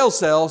the jail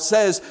cell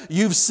says,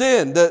 you've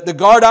sinned. The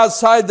guard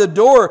outside the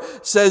door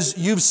says,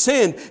 you've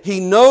sinned. He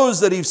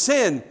knows that he's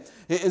sinned.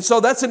 And so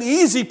that's an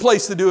easy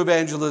place to do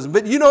evangelism.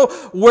 But you know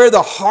where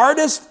the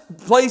hardest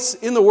place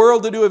in the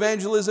world to do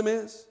evangelism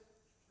is?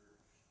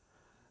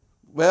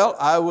 Well,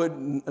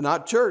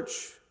 not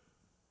church.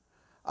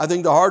 I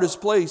think the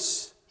hardest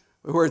place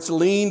where it's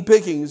lean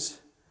pickings,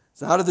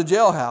 it's not at the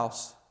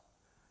jailhouse,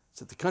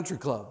 it's at the country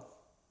club.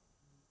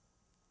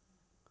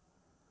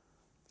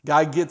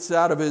 Guy walks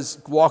out of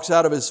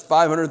his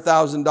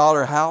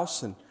 $500,000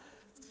 house and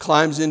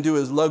climbs into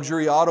his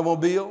luxury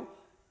automobile,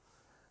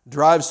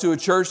 drives to a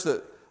church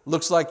that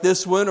looks like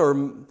this one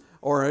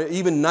or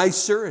even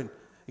nicer, and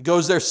he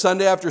goes there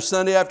Sunday after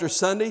Sunday after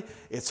Sunday.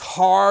 It's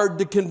hard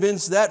to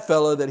convince that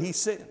fellow that he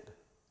sinned.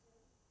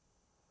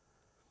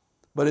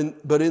 But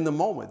in the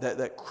moment,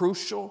 that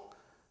crucial,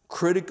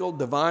 critical,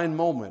 divine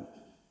moment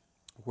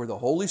where the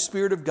Holy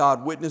Spirit of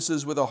God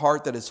witnesses with a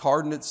heart that has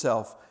hardened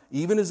itself,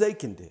 even as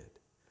Achan did,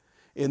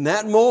 in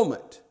that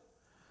moment,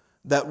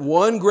 that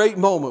one great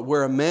moment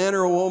where a man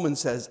or a woman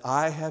says,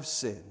 I have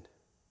sinned,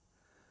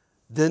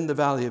 then the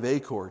valley of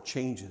Achor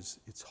changes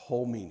its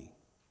whole meaning.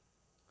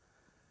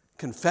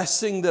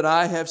 Confessing that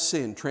I have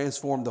sinned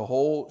transforms the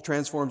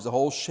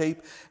whole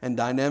shape and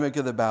dynamic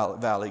of the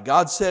valley.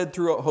 God said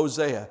through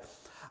Hosea,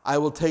 I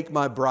will take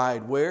my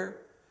bride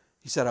where?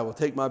 He said, I will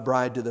take my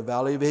bride to the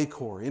valley of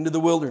Achor, into the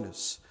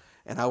wilderness,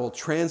 and I will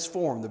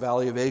transform the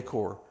valley of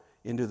Achor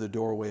into the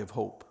doorway of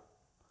hope.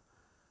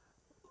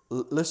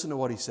 Listen to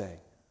what he's saying.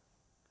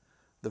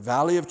 The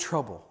valley of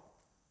trouble,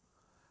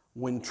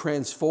 when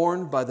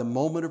transformed by the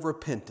moment of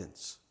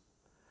repentance,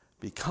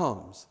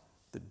 becomes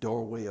the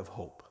doorway of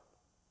hope.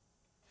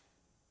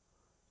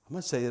 I'm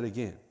going to say it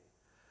again.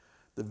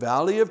 The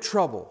valley of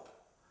trouble,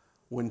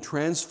 when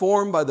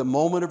transformed by the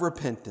moment of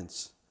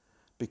repentance,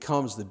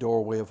 becomes the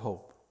doorway of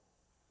hope.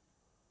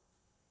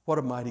 What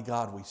a mighty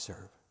God we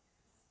serve.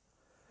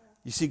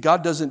 You see,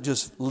 God doesn't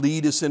just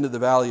lead us into the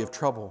valley of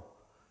trouble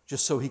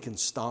just so He can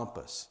stomp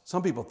us.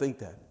 Some people think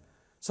that.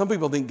 Some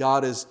people think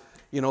God is,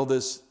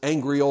 this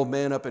angry old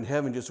man up in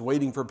heaven just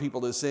waiting for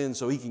people to sin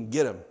so He can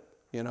get them,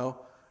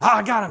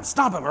 I got him,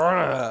 stomp him.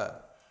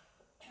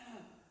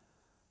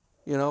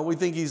 We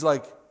think He's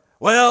like,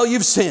 well,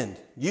 you've sinned.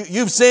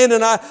 You've sinned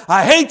and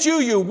I hate you,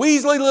 you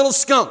weaselly little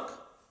skunk.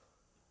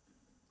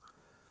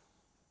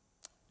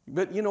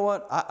 But you know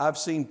what? I've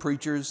seen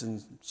preachers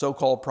and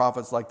so-called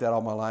prophets like that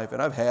all my life,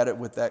 and I've had it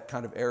with that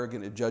kind of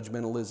arrogant and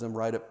judgmentalism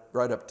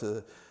right up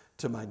to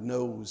my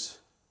nose.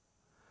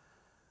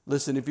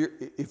 Listen, if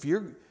you're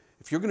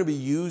going to be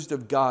used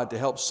of God to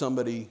help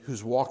somebody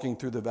who's walking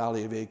through the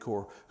valley of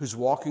Achor, who's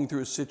walking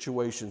through a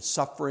situation,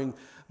 suffering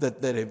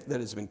that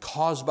has been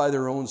caused by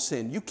their own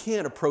sin, you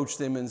can't approach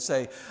them and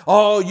say,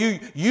 oh,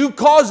 you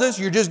caused this,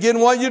 you're just getting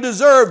what you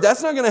deserve.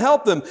 That's not going to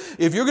help them.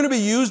 If you're going to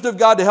be used of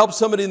God to help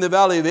somebody in the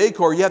valley of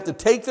Achor, you have to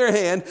take their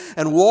hand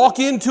and walk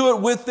into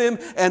it with them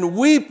and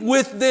weep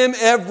with them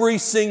every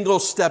single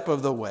step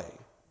of the way.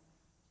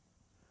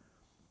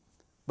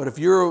 But if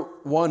you're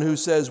one who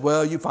says,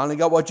 well, you finally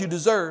got what you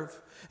deserve,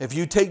 if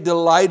you take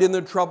delight in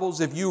their troubles,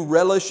 if you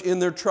relish in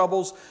their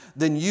troubles,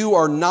 then you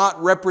are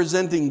not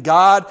representing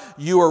God.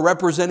 You are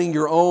representing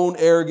your own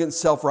arrogant,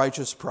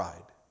 self-righteous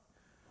pride.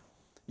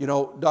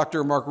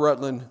 Dr. Mark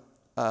Rutland,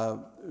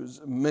 who's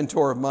a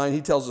mentor of mine,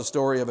 he tells a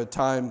story of a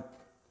time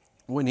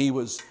when he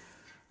was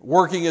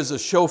working as a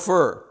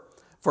chauffeur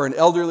for an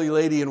elderly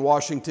lady in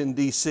Washington,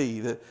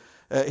 D.C.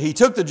 He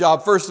took the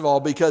job, first of all,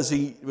 because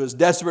he was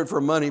desperate for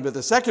money. But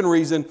the second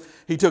reason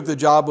he took the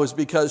job was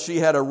because she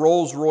had a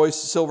Rolls-Royce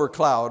Silver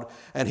Cloud.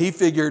 And he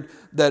figured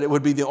that it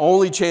would be the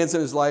only chance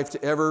in his life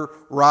to ever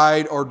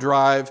ride or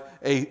drive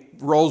a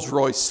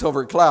Rolls-Royce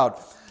Silver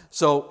Cloud.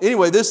 So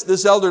anyway,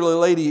 this elderly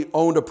lady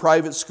owned a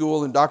private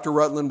school, and Dr.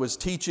 Rutland was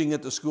teaching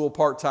at the school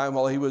part-time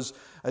while he was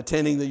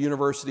attending the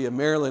University of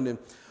Maryland. And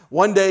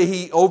one day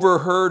he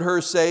overheard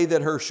her say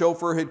that her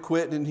chauffeur had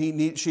quit and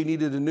she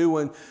needed a new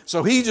one.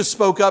 So he just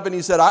spoke up and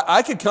he said,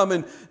 I could come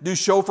and do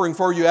chauffeuring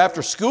for you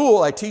after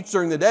school. I teach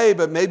during the day,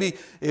 but maybe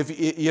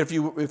if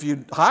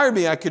you hire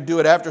me, I could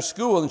do it after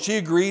school. And she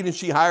agreed and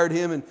she hired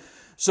him. And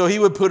so he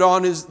would put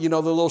on his, the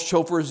little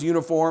chauffeur's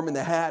uniform and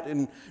the hat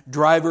and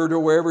drive her to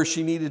wherever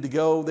she needed to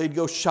go. They'd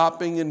go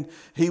shopping and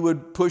he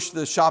would push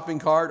the shopping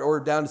cart, or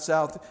down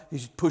south,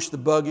 he'd push the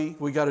buggy.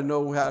 We got to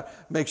know how to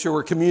make sure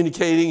we're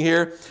communicating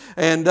here.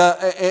 And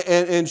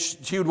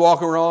she would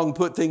walk around and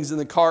put things in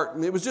the cart.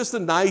 And it was just a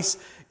nice,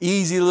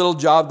 easy little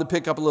job to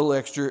pick up a little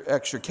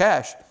extra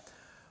cash.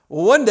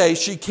 Well, one day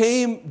she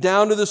came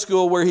down to the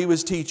school where he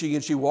was teaching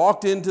and she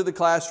walked into the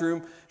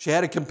classroom. She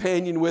had a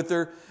companion with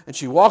her and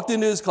she walked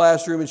into his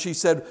classroom and she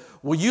said,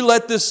 will you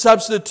let this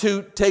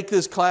substitute take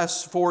this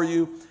class for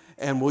you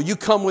and will you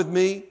come with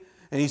me?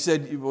 And he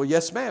said, well,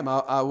 yes, ma'am,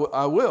 I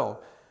will.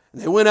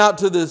 And they went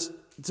out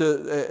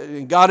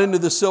and got into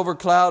the Silver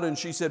Cloud and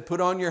she said, put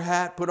on your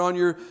hat, put on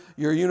your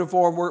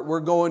uniform.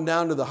 We're going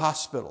down to the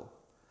hospital.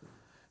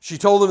 She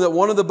told him that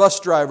one of the bus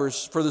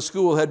drivers for the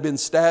school had been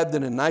stabbed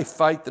in a knife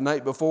fight the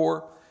night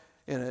before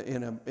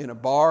in a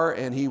bar,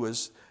 and he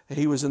was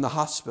in the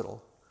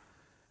hospital.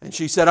 And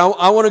she said,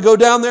 I want to go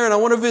down there and I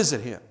want to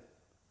visit him.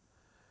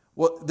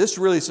 Well, this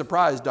really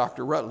surprised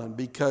Dr. Rutland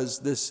because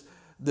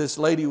this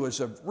lady was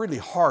a really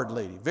hard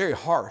lady, very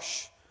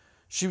harsh.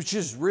 She was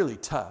just really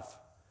tough.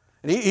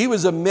 And he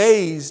was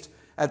amazed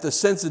at the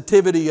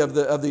sensitivity of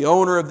the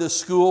owner of this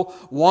school,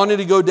 wanted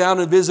to go down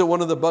and visit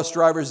one of the bus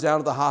drivers down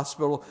at the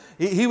hospital.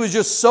 He was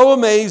just so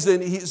amazed,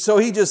 and so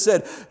he just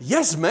said,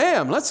 yes,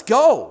 ma'am, let's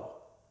go.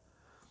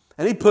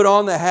 And he put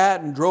on the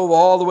hat and drove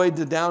all the way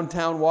to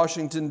downtown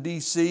Washington,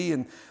 D.C.,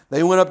 and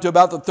they went up to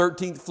about the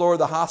 13th floor of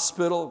the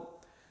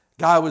hospital.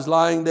 Guy was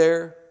lying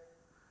there.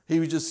 He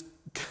was just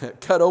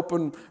cut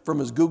open from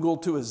his Google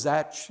to his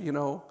Zatch,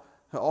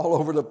 all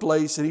over the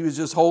place, and he was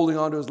just holding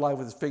on to his life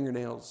with his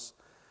fingernails.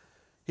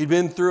 He'd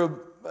been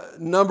through a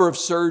number of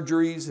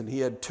surgeries and he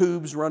had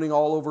tubes running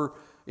all over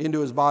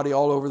into his body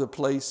all over the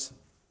place.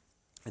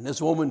 And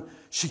this woman,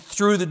 she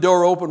threw the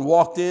door open,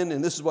 walked in,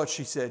 and this is what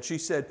she said. She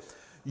said,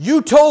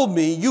 you told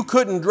me you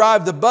couldn't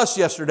drive the bus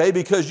yesterday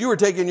because you were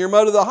taking your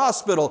mother to the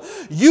hospital.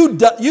 You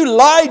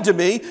lied to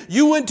me.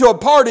 You went to a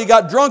party,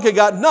 got drunk, and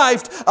got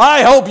knifed.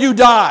 I hope you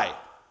die.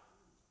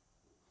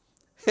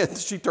 And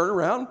she turned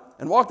around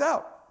and walked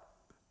out.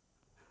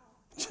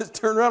 Just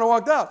turned around and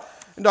walked out.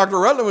 And Dr.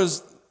 Rutland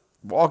was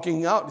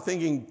walking out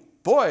thinking,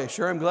 boy,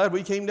 sure I'm glad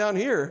we came down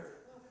here.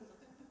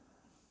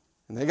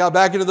 And they got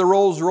back into the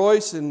Rolls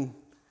Royce and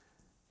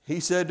he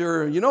said to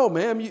her,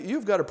 ma'am,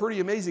 you've got a pretty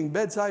amazing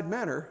bedside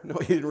manner. No,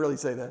 he didn't really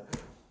say that.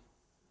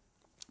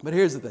 But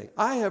here's the thing.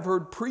 I have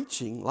heard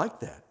preaching like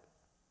that.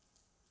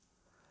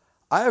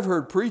 I have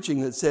heard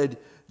preaching that said,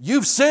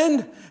 you've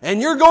sinned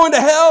and you're going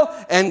to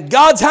hell and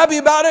God's happy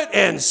about it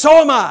and so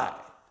am I.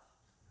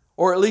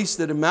 Or at least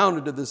it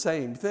amounted to the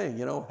same thing.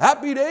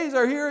 Happy days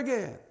are here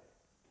again.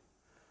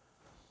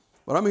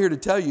 What I'm here to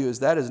tell you is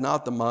that is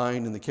not the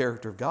mind and the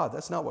character of God.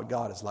 That's not what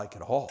God is like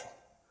at all.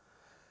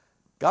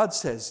 God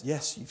says,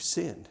 yes, you've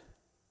sinned.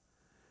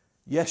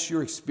 Yes,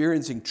 you're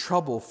experiencing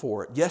trouble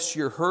for it. Yes,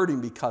 you're hurting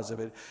because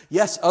of it.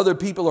 Yes, other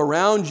people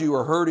around you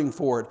are hurting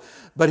for it.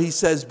 But he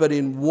says, but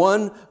in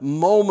one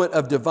moment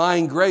of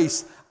divine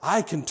grace,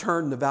 I can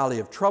turn the valley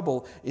of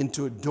trouble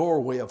into a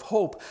doorway of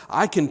hope.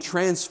 I can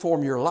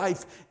transform your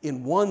life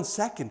in 1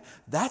 second.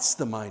 That's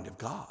the mind of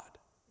God.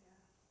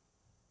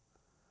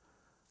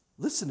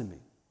 Listen to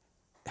me.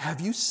 Have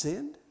you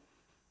sinned?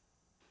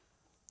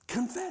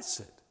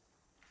 Confess it.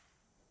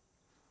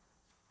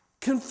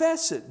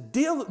 Confess it.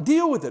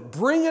 Deal with it.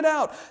 Bring it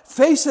out.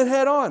 Face it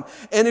head on.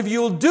 And if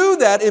you'll do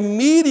that,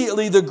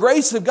 immediately the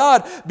grace of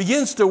God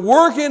begins to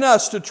work in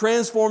us to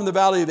transform the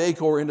valley of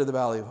Achor into the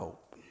valley of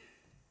hope.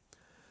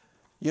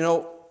 You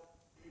know,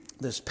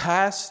 this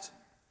past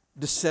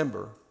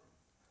December,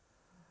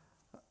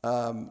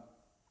 I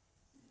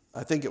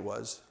think it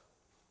was.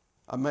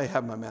 I may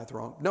have my math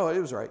wrong. No, it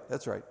was right.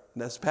 That's right.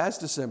 This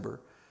past December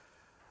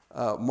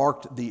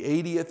marked the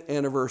 80th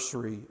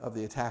anniversary of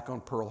the attack on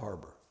Pearl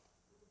Harbor.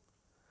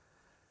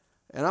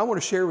 And I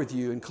want to share with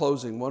you in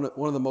closing one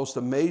of the most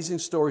amazing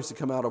stories to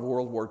come out of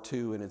World War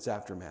II and its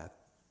aftermath.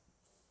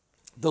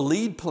 The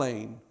lead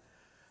plane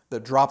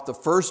that dropped the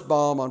first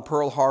bomb on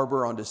Pearl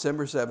Harbor on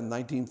December 7,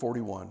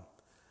 1941,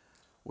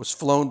 was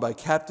flown by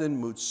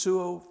Captain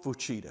Mutsuo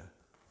Fuchida.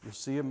 You'll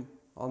see him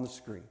on the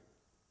screen.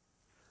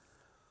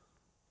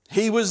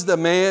 He was the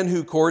man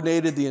who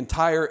coordinated the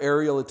entire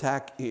aerial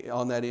attack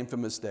on that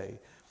infamous day.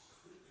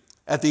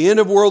 At the end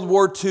of World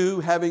War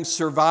II, having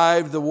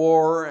survived the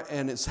war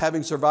and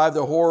having survived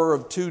the horror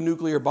of 2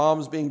 nuclear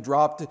bombs being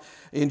dropped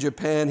in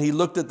Japan, he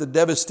looked at the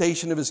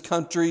devastation of his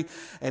country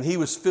and he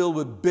was filled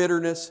with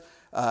bitterness,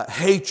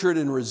 hatred,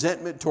 and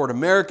resentment toward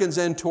Americans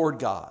and toward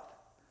God.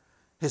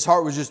 His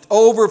heart was just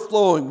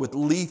overflowing with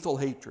lethal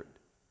hatred.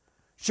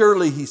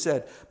 Surely, he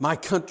said, my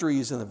country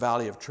is in the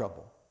valley of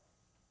trouble.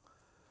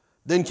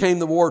 Then came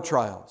the war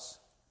trials.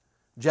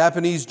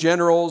 Japanese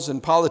generals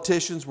and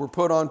politicians were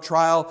put on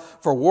trial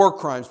for war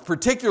crimes,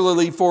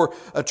 particularly for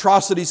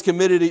atrocities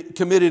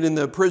committed in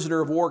the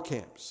prisoner of war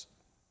camps.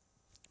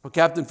 Well,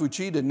 Captain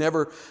Fuchida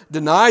never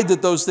denied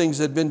that those things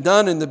had been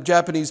done in the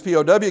Japanese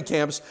POW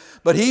camps,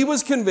 but he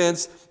was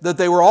convinced that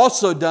they were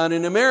also done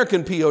in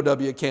American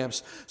POW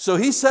camps. So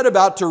he set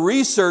about to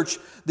research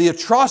the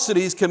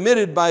atrocities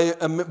committed by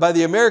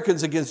the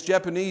Americans against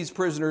Japanese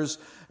prisoners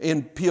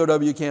in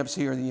POW camps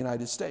here in the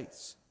United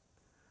States.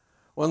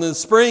 Well, in the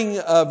spring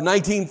of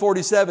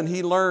 1947,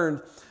 he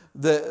learned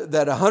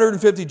that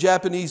 150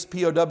 Japanese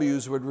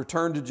POWs would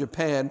return to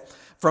Japan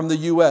from the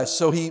U.S.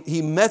 So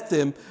he met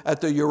them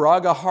at the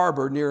Uraga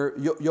Harbor near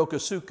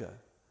Yokosuka.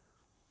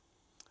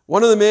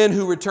 One of the men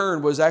who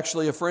returned was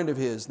actually a friend of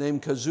his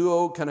named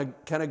Kazuo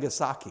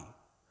Kanagasaki.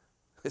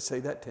 I say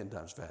that 10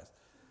 times fast.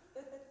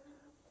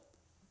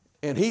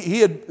 And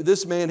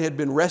this man had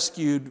been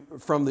rescued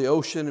from the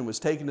ocean and was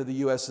taken to the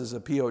U.S. as a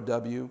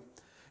POW.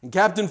 And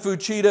Captain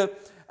Fuchida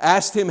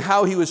asked him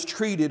how he was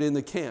treated in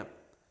the camp.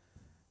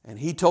 And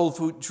he told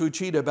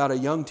Fuchida about a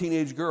young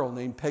teenage girl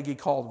named Peggy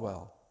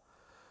Caldwell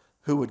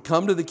who would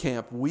come to the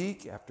camp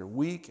week after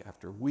week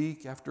after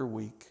week after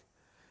week,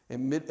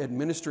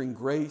 administering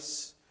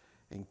grace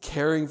and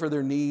caring for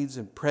their needs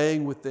and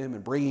praying with them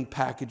and bringing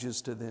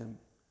packages to them.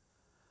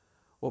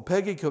 Well,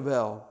 Peggy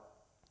Caldwell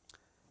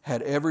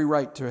had every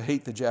right to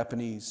hate the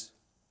Japanese.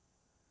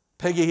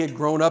 Peggy had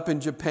grown up in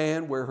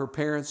Japan where her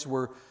parents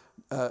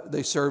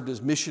they served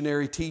as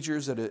missionary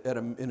teachers in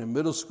a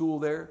middle school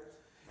there.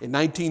 In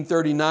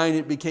 1939,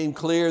 it became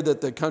clear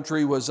that the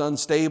country was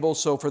unstable,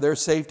 so for their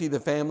safety, the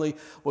family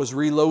was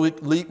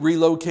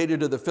relocated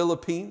to the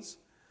Philippines.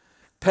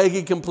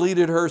 Peggy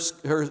completed her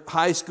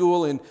high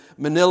school in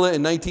Manila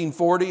in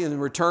 1940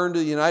 and returned to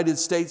the United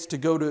States to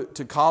go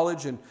to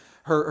college. And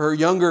her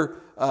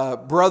younger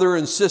brother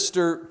and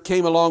sister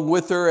came along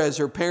with her as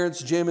her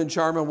parents, Jim and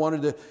Charma,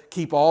 wanted to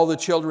keep all the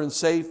children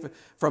safe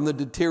from the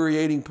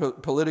deteriorating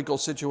political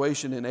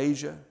situation in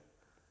Asia.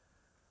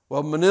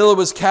 Well, Manila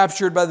was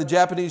captured by the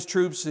Japanese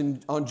troops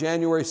on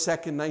January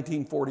 2nd,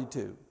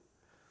 1942.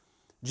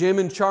 Jim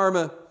and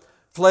Charma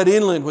fled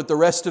inland with the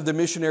rest of the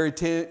missionary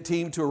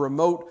team to a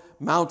remote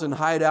mountain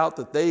hideout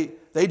that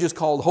they just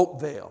called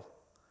Hopevale.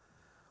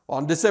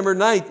 On December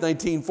 9th,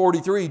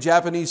 1943,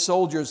 Japanese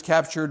soldiers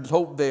captured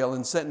Hopevale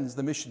and sentenced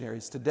the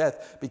missionaries to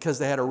death because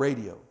they had a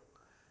radio.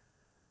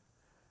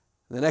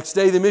 The next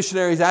day, the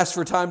missionaries asked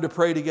for time to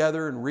pray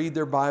together and read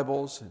their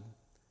Bibles.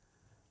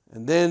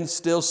 And then,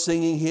 still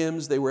singing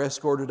hymns, they were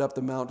escorted up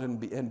the mountain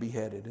and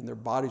beheaded, and their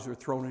bodies were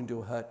thrown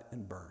into a hut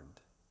and burned.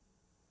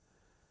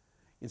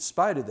 In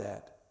spite of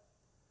that,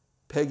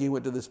 Peggy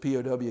went to this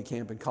POW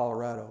camp in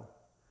Colorado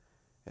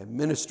and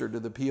ministered to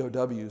the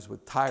POWs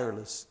with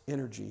tireless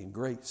energy and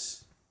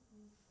grace.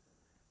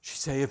 She'd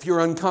say, if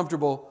you're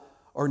uncomfortable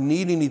or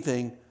need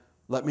anything,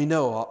 let me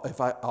know.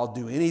 I'll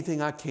do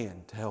anything I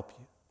can to help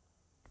you.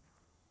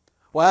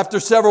 Well, after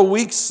several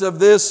weeks of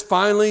this,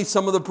 finally,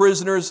 some of the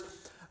prisoners,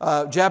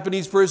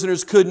 Japanese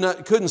prisoners,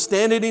 couldn't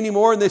stand it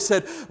anymore, and they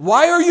said,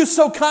 "Why are you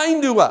so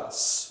kind to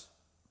us?"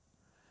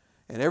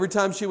 And every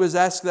time she was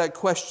asked that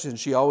question,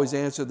 she always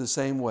answered the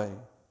same way.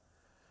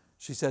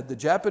 She said, the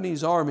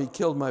Japanese army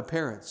killed my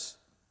parents,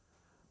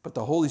 but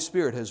the Holy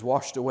Spirit has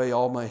washed away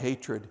all my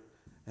hatred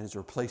and has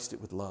replaced it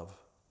with love.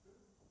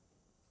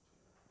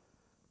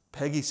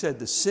 Peggy said,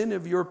 the sin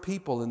of your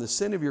people and the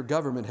sin of your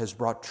government has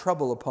brought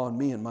trouble upon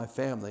me and my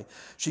family.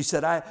 She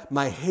said,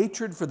 my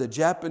hatred for the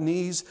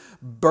Japanese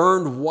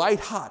burned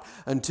white hot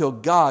until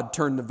God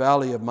turned the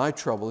valley of my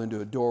trouble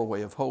into a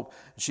doorway of hope.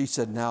 She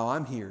said, now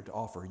I'm here to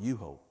offer you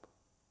hope.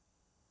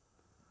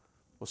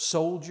 Well,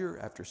 soldier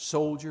after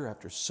soldier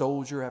after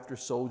soldier after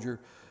soldier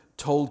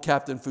told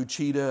Captain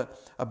Fuchida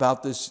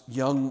about this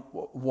young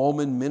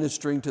woman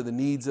ministering to the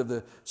needs of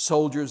the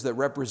soldiers that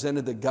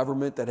represented the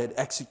government that had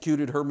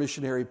executed her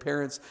missionary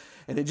parents.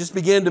 And it just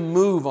began to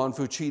move on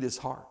Fuchida's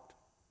heart.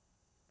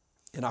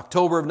 In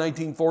October of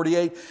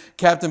 1948,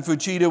 Captain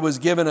Fuchida was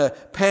given a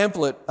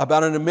pamphlet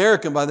about an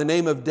American by the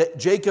name of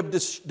Jacob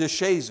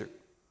DeShazer.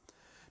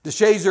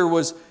 DeShazer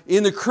was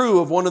in the crew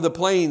of one of the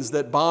planes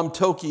that bombed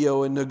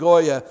Tokyo and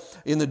Nagoya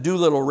in the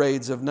Doolittle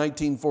raids of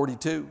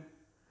 1942.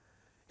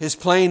 His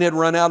plane had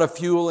run out of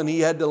fuel and he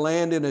had to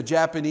land in a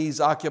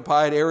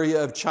Japanese-occupied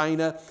area of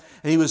China.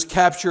 And he was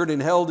captured and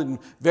held in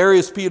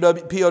various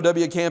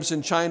POW camps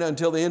in China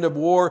until the end of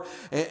war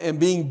and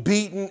being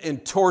beaten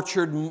and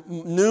tortured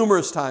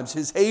numerous times.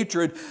 His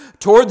hatred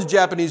toward the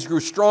Japanese grew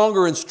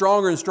stronger and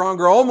stronger and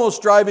stronger,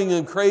 almost driving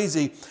him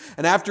crazy.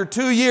 And after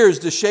 2 years,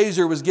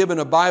 DeShazer was given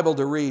a Bible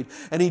to read.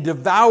 And he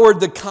devoured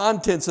the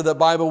contents of the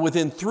Bible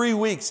within 3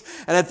 weeks.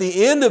 And at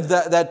the end of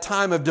that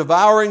time of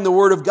devouring the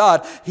Word of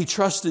God, he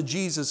trusted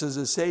Jesus as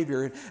his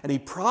Savior. And he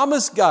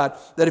promised God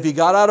that if he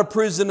got out of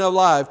prison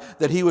alive,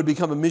 that he would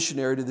become a missionary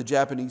to the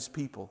Japanese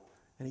people.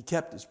 And he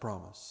kept his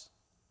promise.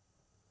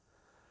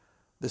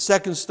 The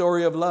second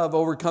story of love,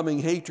 overcoming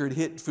hatred,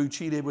 hit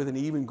Fuchida with an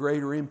even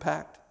greater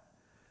impact.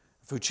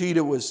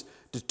 Fuchida was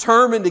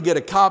determined to get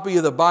a copy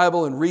of the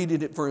Bible and read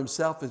it for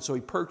himself, and so he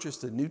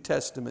purchased the New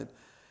Testament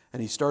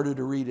and he started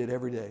to read it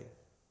every day.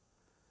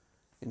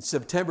 In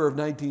September of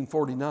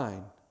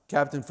 1949,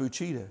 Captain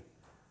Fuchida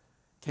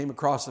came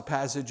across a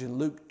passage in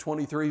Luke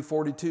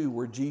 23:42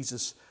 where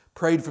Jesus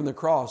prayed from the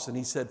cross and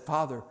he said,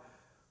 Father,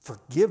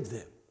 forgive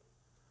them,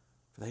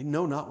 for they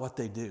know not what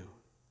they do.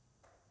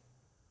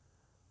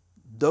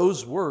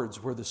 Those words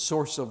were the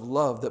source of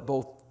love that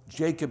both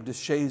Jacob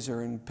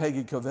DeShazer and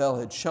Peggy Covell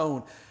had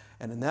shown.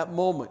 And in that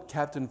moment,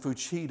 Captain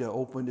Fuchida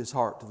opened his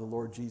heart to the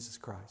Lord Jesus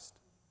Christ.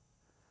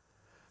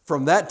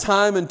 From that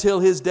time until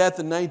his death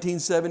in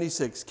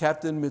 1976,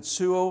 Captain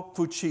Mitsuo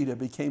Fuchida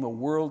became a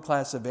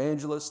world-class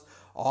evangelist,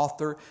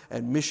 author,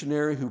 and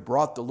missionary who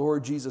brought the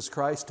Lord Jesus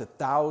Christ to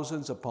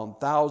thousands upon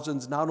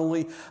thousands, not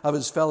only of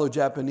his fellow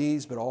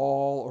Japanese, but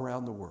all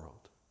around the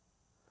world.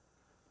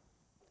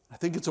 I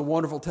think it's a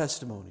wonderful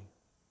testimony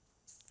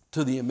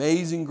to the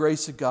amazing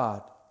grace of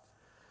God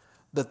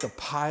that the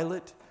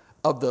pilot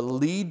of the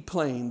lead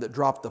plane that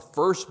dropped the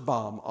first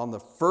bomb on the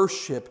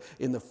first ship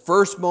in the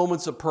first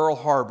moments of Pearl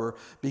Harbor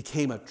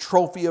became a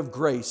trophy of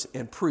grace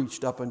and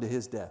preached up unto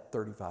his death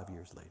 35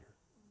 years later.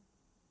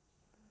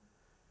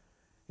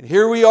 And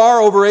here we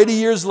are over 80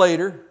 years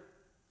later,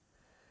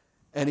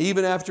 and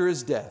even after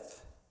his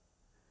death,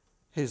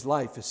 his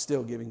life is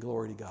still giving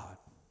glory to God.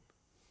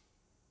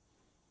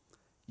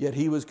 Yet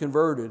he was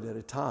converted at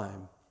a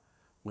time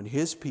when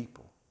his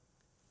people,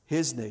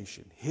 his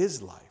nation,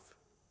 his life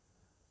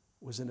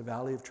was in a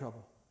valley of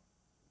trouble.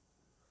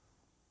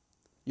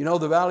 You know,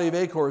 the Valley of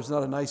Achor is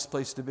not a nice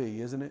place to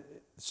be, isn't it?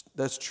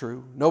 That's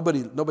true.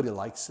 Nobody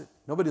likes it.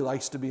 Nobody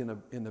likes to be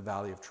in the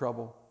valley of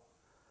trouble.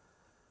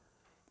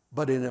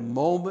 But in a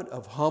moment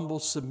of humble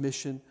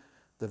submission,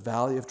 the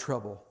valley of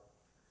trouble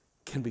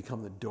can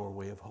become the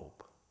doorway of hope.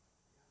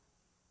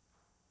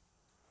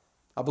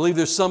 I believe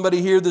there's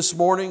somebody here this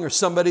morning or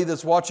somebody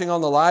that's watching on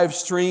the live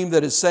stream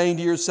that is saying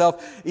to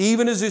yourself,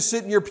 even as you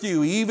sit in your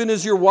pew, even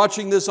as you're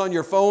watching this on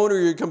your phone or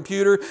your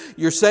computer,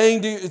 you're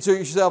saying to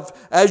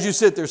yourself as you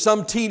sit there,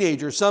 some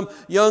teenager, some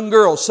young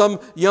girl,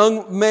 some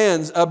young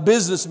man, a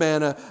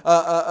businessman,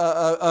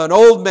 an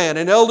old man,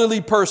 an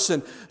elderly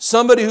person,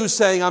 somebody who's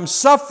saying, I'm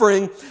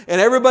suffering and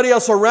everybody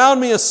else around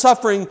me is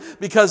suffering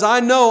because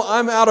I know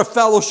I'm out of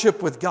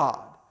fellowship with God.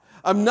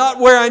 I'm not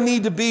where I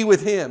need to be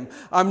with Him.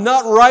 I'm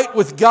not right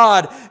with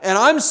God, and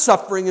I'm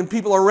suffering, and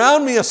people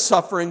around me are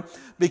suffering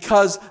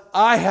because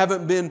I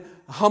haven't been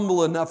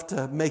humble enough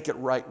to make it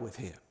right with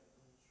Him.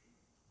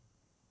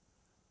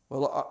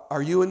 Well,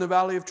 are you in the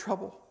valley of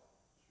trouble?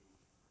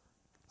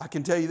 I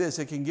can tell you this,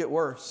 it can get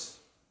worse.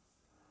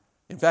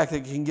 In fact,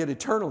 it can get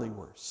eternally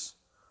worse.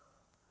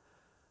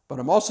 But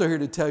I'm also here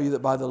to tell you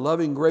that by the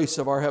loving grace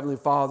of our Heavenly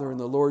Father and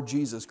the Lord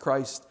Jesus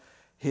Christ,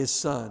 His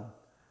Son,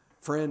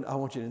 friend, I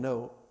want you to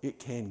know, it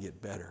can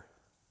get better.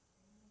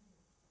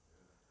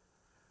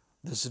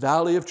 This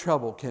valley of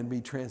trouble can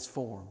be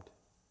transformed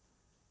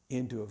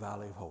into a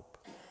valley of hope.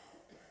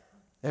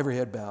 Every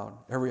head bowed,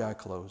 every eye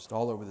closed,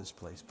 all over this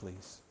place,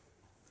 please.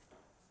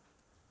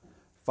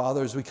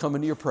 Father, as we come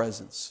into your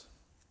presence,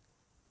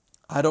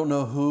 I don't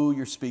know who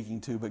you're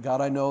speaking to, but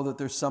God, I know that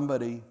there's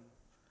somebody,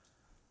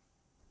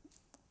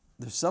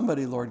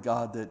 Lord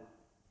God, that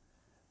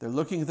they're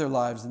looking at their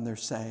lives and they're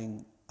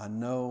saying, I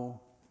know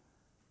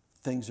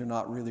things are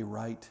not really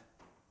right.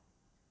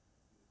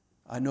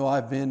 I know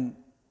I've been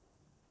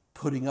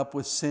putting up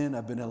with sin.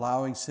 I've been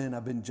allowing sin.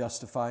 I've been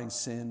justifying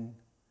sin.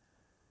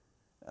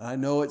 And I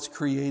know it's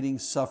creating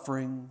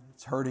suffering.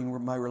 It's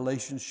hurting my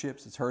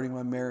relationships. It's hurting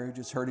my marriage.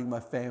 It's hurting my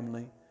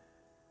family.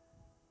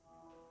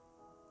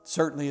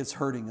 Certainly it's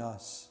hurting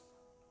us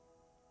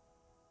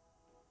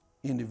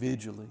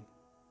individually.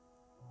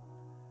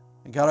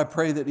 And God, I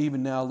pray that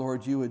even now,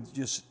 Lord, you would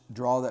just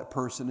draw that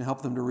person and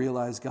help them to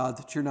realize, God,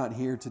 that you're not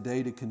here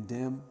today to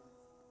condemn.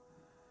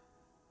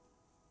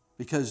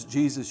 Because,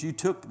 Jesus, you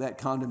took that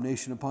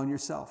condemnation upon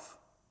yourself.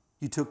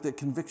 You took that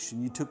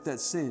conviction. You took that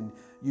sin.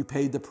 You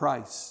paid the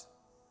price.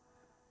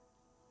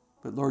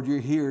 But, Lord, you're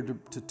here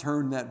to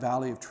turn that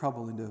valley of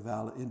trouble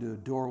into a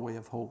doorway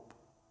of hope.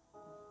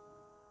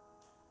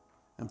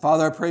 And,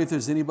 Father, I pray if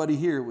there's anybody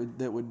here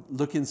that would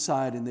look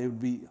inside and they would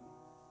be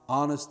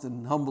honest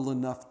and humble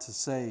enough to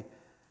say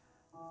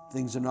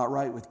things are not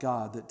right with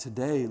God, that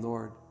today,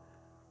 Lord,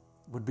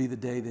 would be the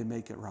day they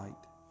make it right.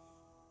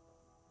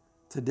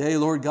 Today,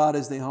 Lord God,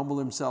 as they humble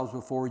themselves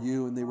before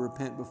you and they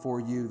repent before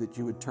you, that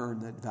you would turn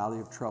that valley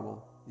of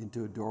trouble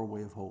into a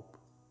doorway of hope.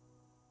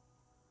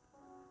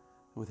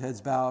 With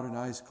heads bowed and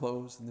eyes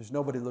closed, and there's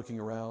nobody looking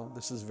around,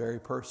 this is very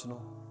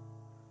personal.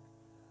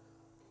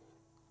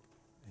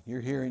 If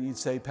you're here and you'd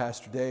say,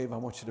 Pastor Dave, I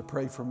want you to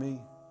pray for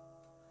me.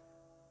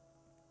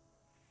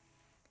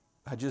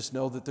 I just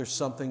know that there's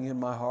something in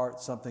my heart,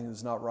 something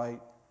that's not right.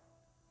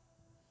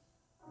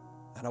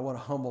 And I want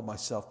to humble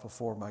myself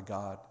before my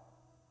God.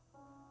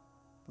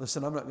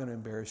 Listen, I'm not going to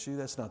embarrass you.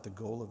 That's not the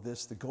goal of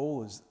this. The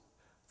goal is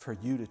for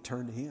you to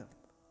turn to Him.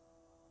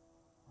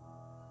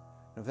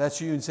 And if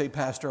that's you and say,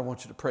 Pastor, I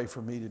want you to pray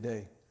for me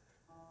today.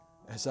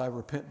 As I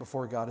repent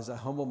before God, as I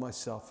humble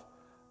myself,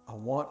 I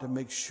want to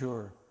make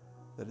sure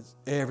that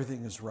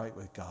everything is right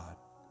with God.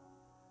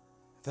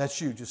 If that's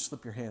you, just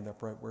slip your hand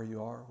up right where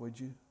you are, would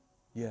you?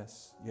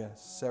 Yes,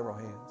 yes, several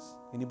hands.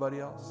 Anybody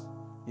else?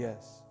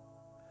 Yes.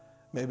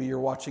 Maybe you're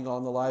watching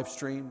on the live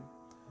stream.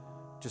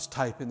 Just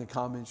type in the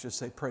comments, just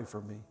say, pray for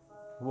me.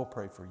 We'll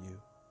pray for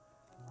you.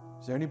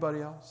 Is there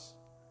anybody else?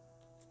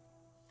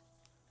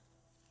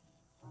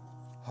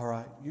 All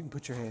right, you can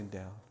put your hand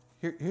down.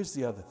 Here's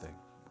the other thing.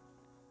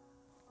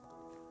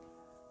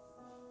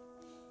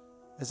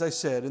 As I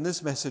said, and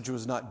this message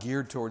was not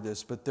geared toward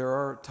this, but there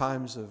are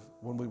times of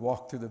when we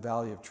walk through the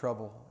valley of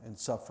trouble and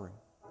suffering.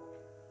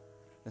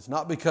 It's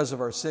not because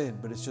of our sin,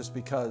 but it's just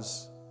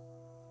because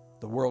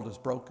the world is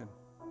broken.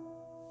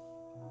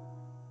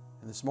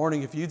 And this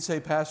morning, if you'd say,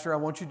 Pastor, I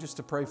want you just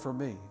to pray for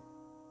me.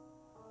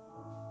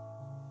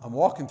 I'm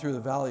walking through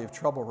the valley of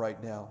trouble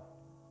right now.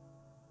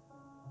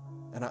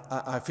 And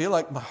I feel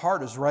like my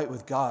heart is right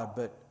with God,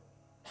 but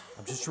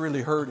I'm just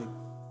really hurting.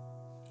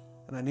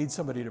 And I need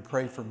somebody to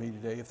pray for me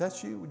today. If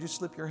that's you, would you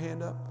slip your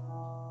hand up?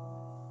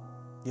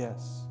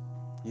 Yes.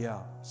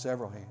 Yeah,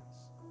 several hands.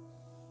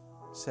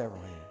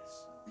 Several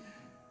hands.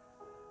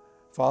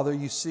 Father,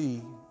 you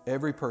see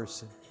every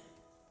person.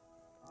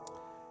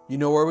 You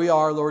know where we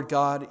are, Lord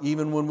God.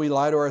 Even when we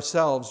lie to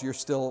ourselves, you're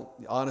still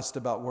honest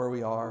about where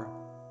we are.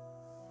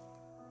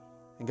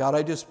 And God,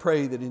 I just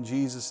pray that in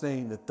Jesus'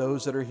 name, that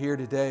those that are here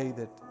today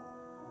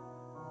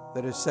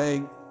that are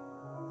saying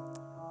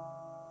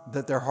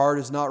that their heart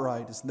is not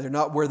right, they're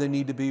not where they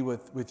need to be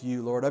with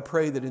you, Lord. I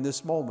pray that in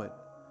this moment,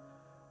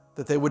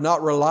 that they would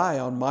not rely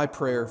on my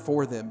prayer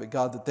for them, but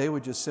God, that they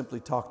would just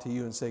simply talk to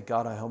you and say,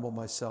 God, I humble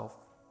myself.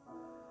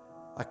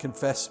 I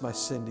confess my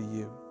sin to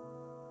you.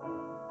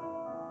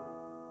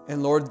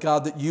 And Lord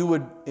God, that you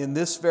would, in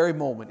this very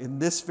moment, in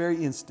this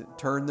very instant,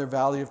 turn their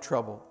valley of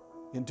trouble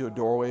into a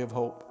doorway of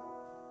hope.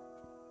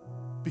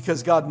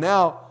 Because God,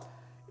 now,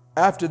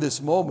 after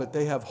this moment,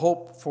 they have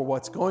hope for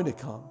what's going to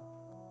come.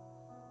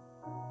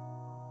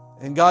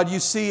 And God, you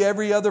see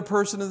every other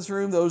person in this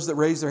room, those that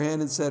raised their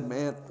hand and said,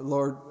 man,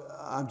 Lord,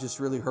 I'm just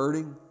really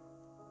hurting.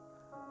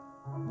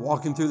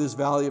 Walking through this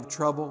valley of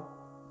trouble.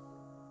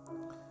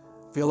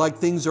 Feel like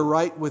things are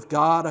right with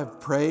God. I've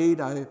prayed.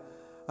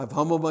 I've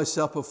humbled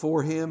myself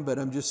before Him, but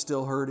I'm just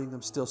still hurting.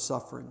 I'm still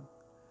suffering.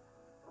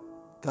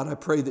 God, I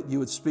pray that you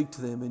would speak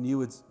to them and you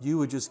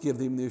would just give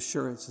them the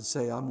assurance and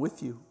say, I'm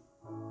with you.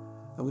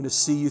 I'm going to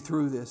see you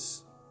through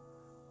this.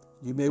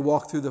 You may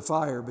walk through the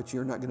fire, but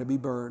you're not going to be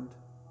burned.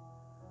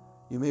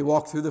 You may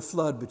walk through the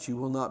flood, but you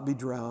will not be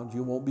drowned.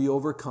 You won't be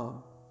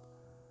overcome.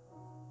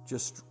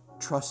 Just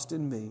trust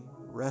in me.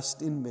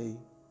 Rest in me.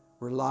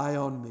 Rely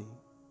on me.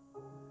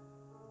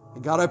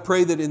 And God, I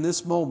pray that in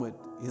this moment,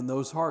 in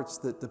those hearts,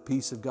 that the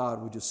peace of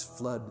God would just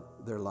flood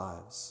their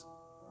lives.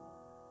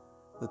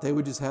 That they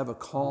would just have a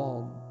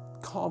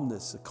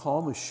calmness, a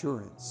calm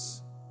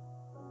assurance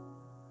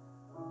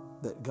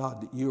that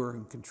God, that you are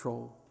in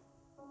control.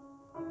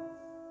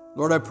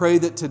 Lord, I pray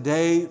that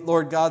today,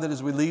 Lord God, that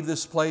as we leave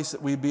this place,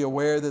 that we be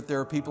aware that there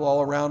are people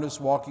all around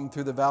us walking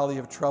through the valley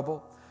of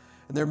trouble.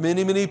 And there are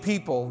many, many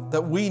people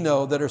that we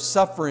know that are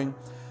suffering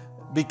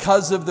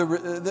because of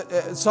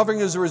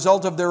suffering as a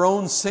result of their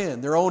own sin,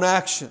 their own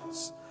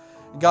actions.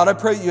 God, I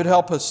pray you'd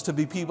help us to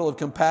be people of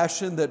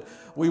compassion, that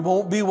we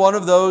won't be one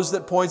of those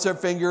that points our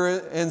finger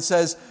and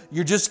says,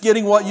 you're just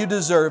getting what you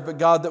deserve. But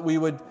God, that we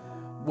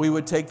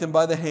would take them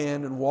by the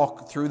hand and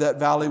walk through that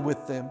valley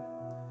with them.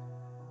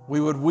 We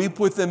would weep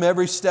with them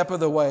every step of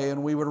the way,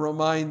 and we would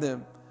remind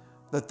them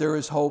that there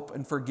is hope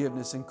and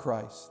forgiveness in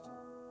Christ.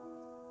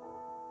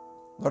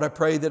 Lord, I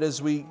pray that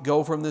as we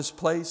go from this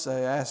place,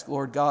 I ask,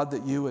 Lord God,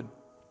 that you would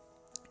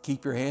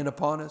keep your hand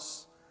upon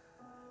us,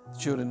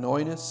 that you would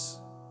anoint us.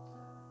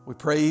 We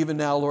pray even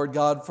now, Lord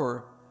God,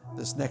 for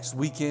this next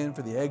weekend,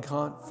 for the egg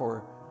hunt,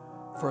 for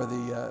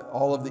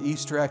all of the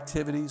Easter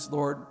activities.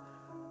 Lord,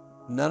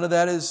 none of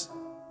that is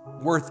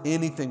worth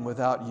anything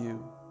without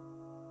you.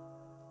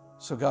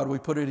 So God, we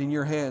put it in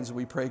your hands, and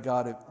we pray,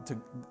 God,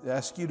 to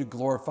ask you to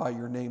glorify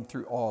your name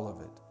through all of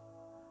it.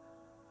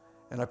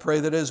 And I pray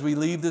that as we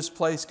leave this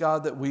place,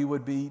 God, that we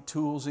would be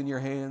tools in your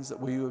hands, that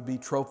we would be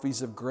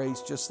trophies of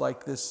grace, just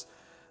like this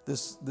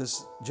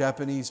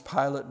Japanese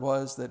pilot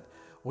was, that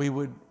we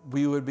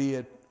would be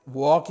a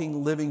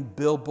walking, living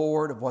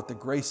billboard of what the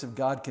grace of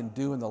God can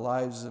do in the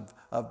lives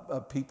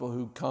of people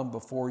who come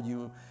before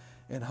you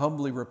and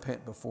humbly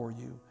repent before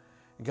you.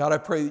 And God, I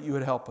pray that you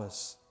would help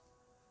us.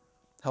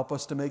 Help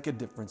us to make a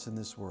difference in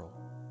this world.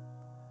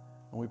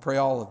 And we pray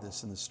all of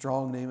this in the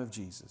strong name of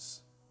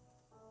Jesus.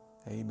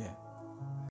 Amen.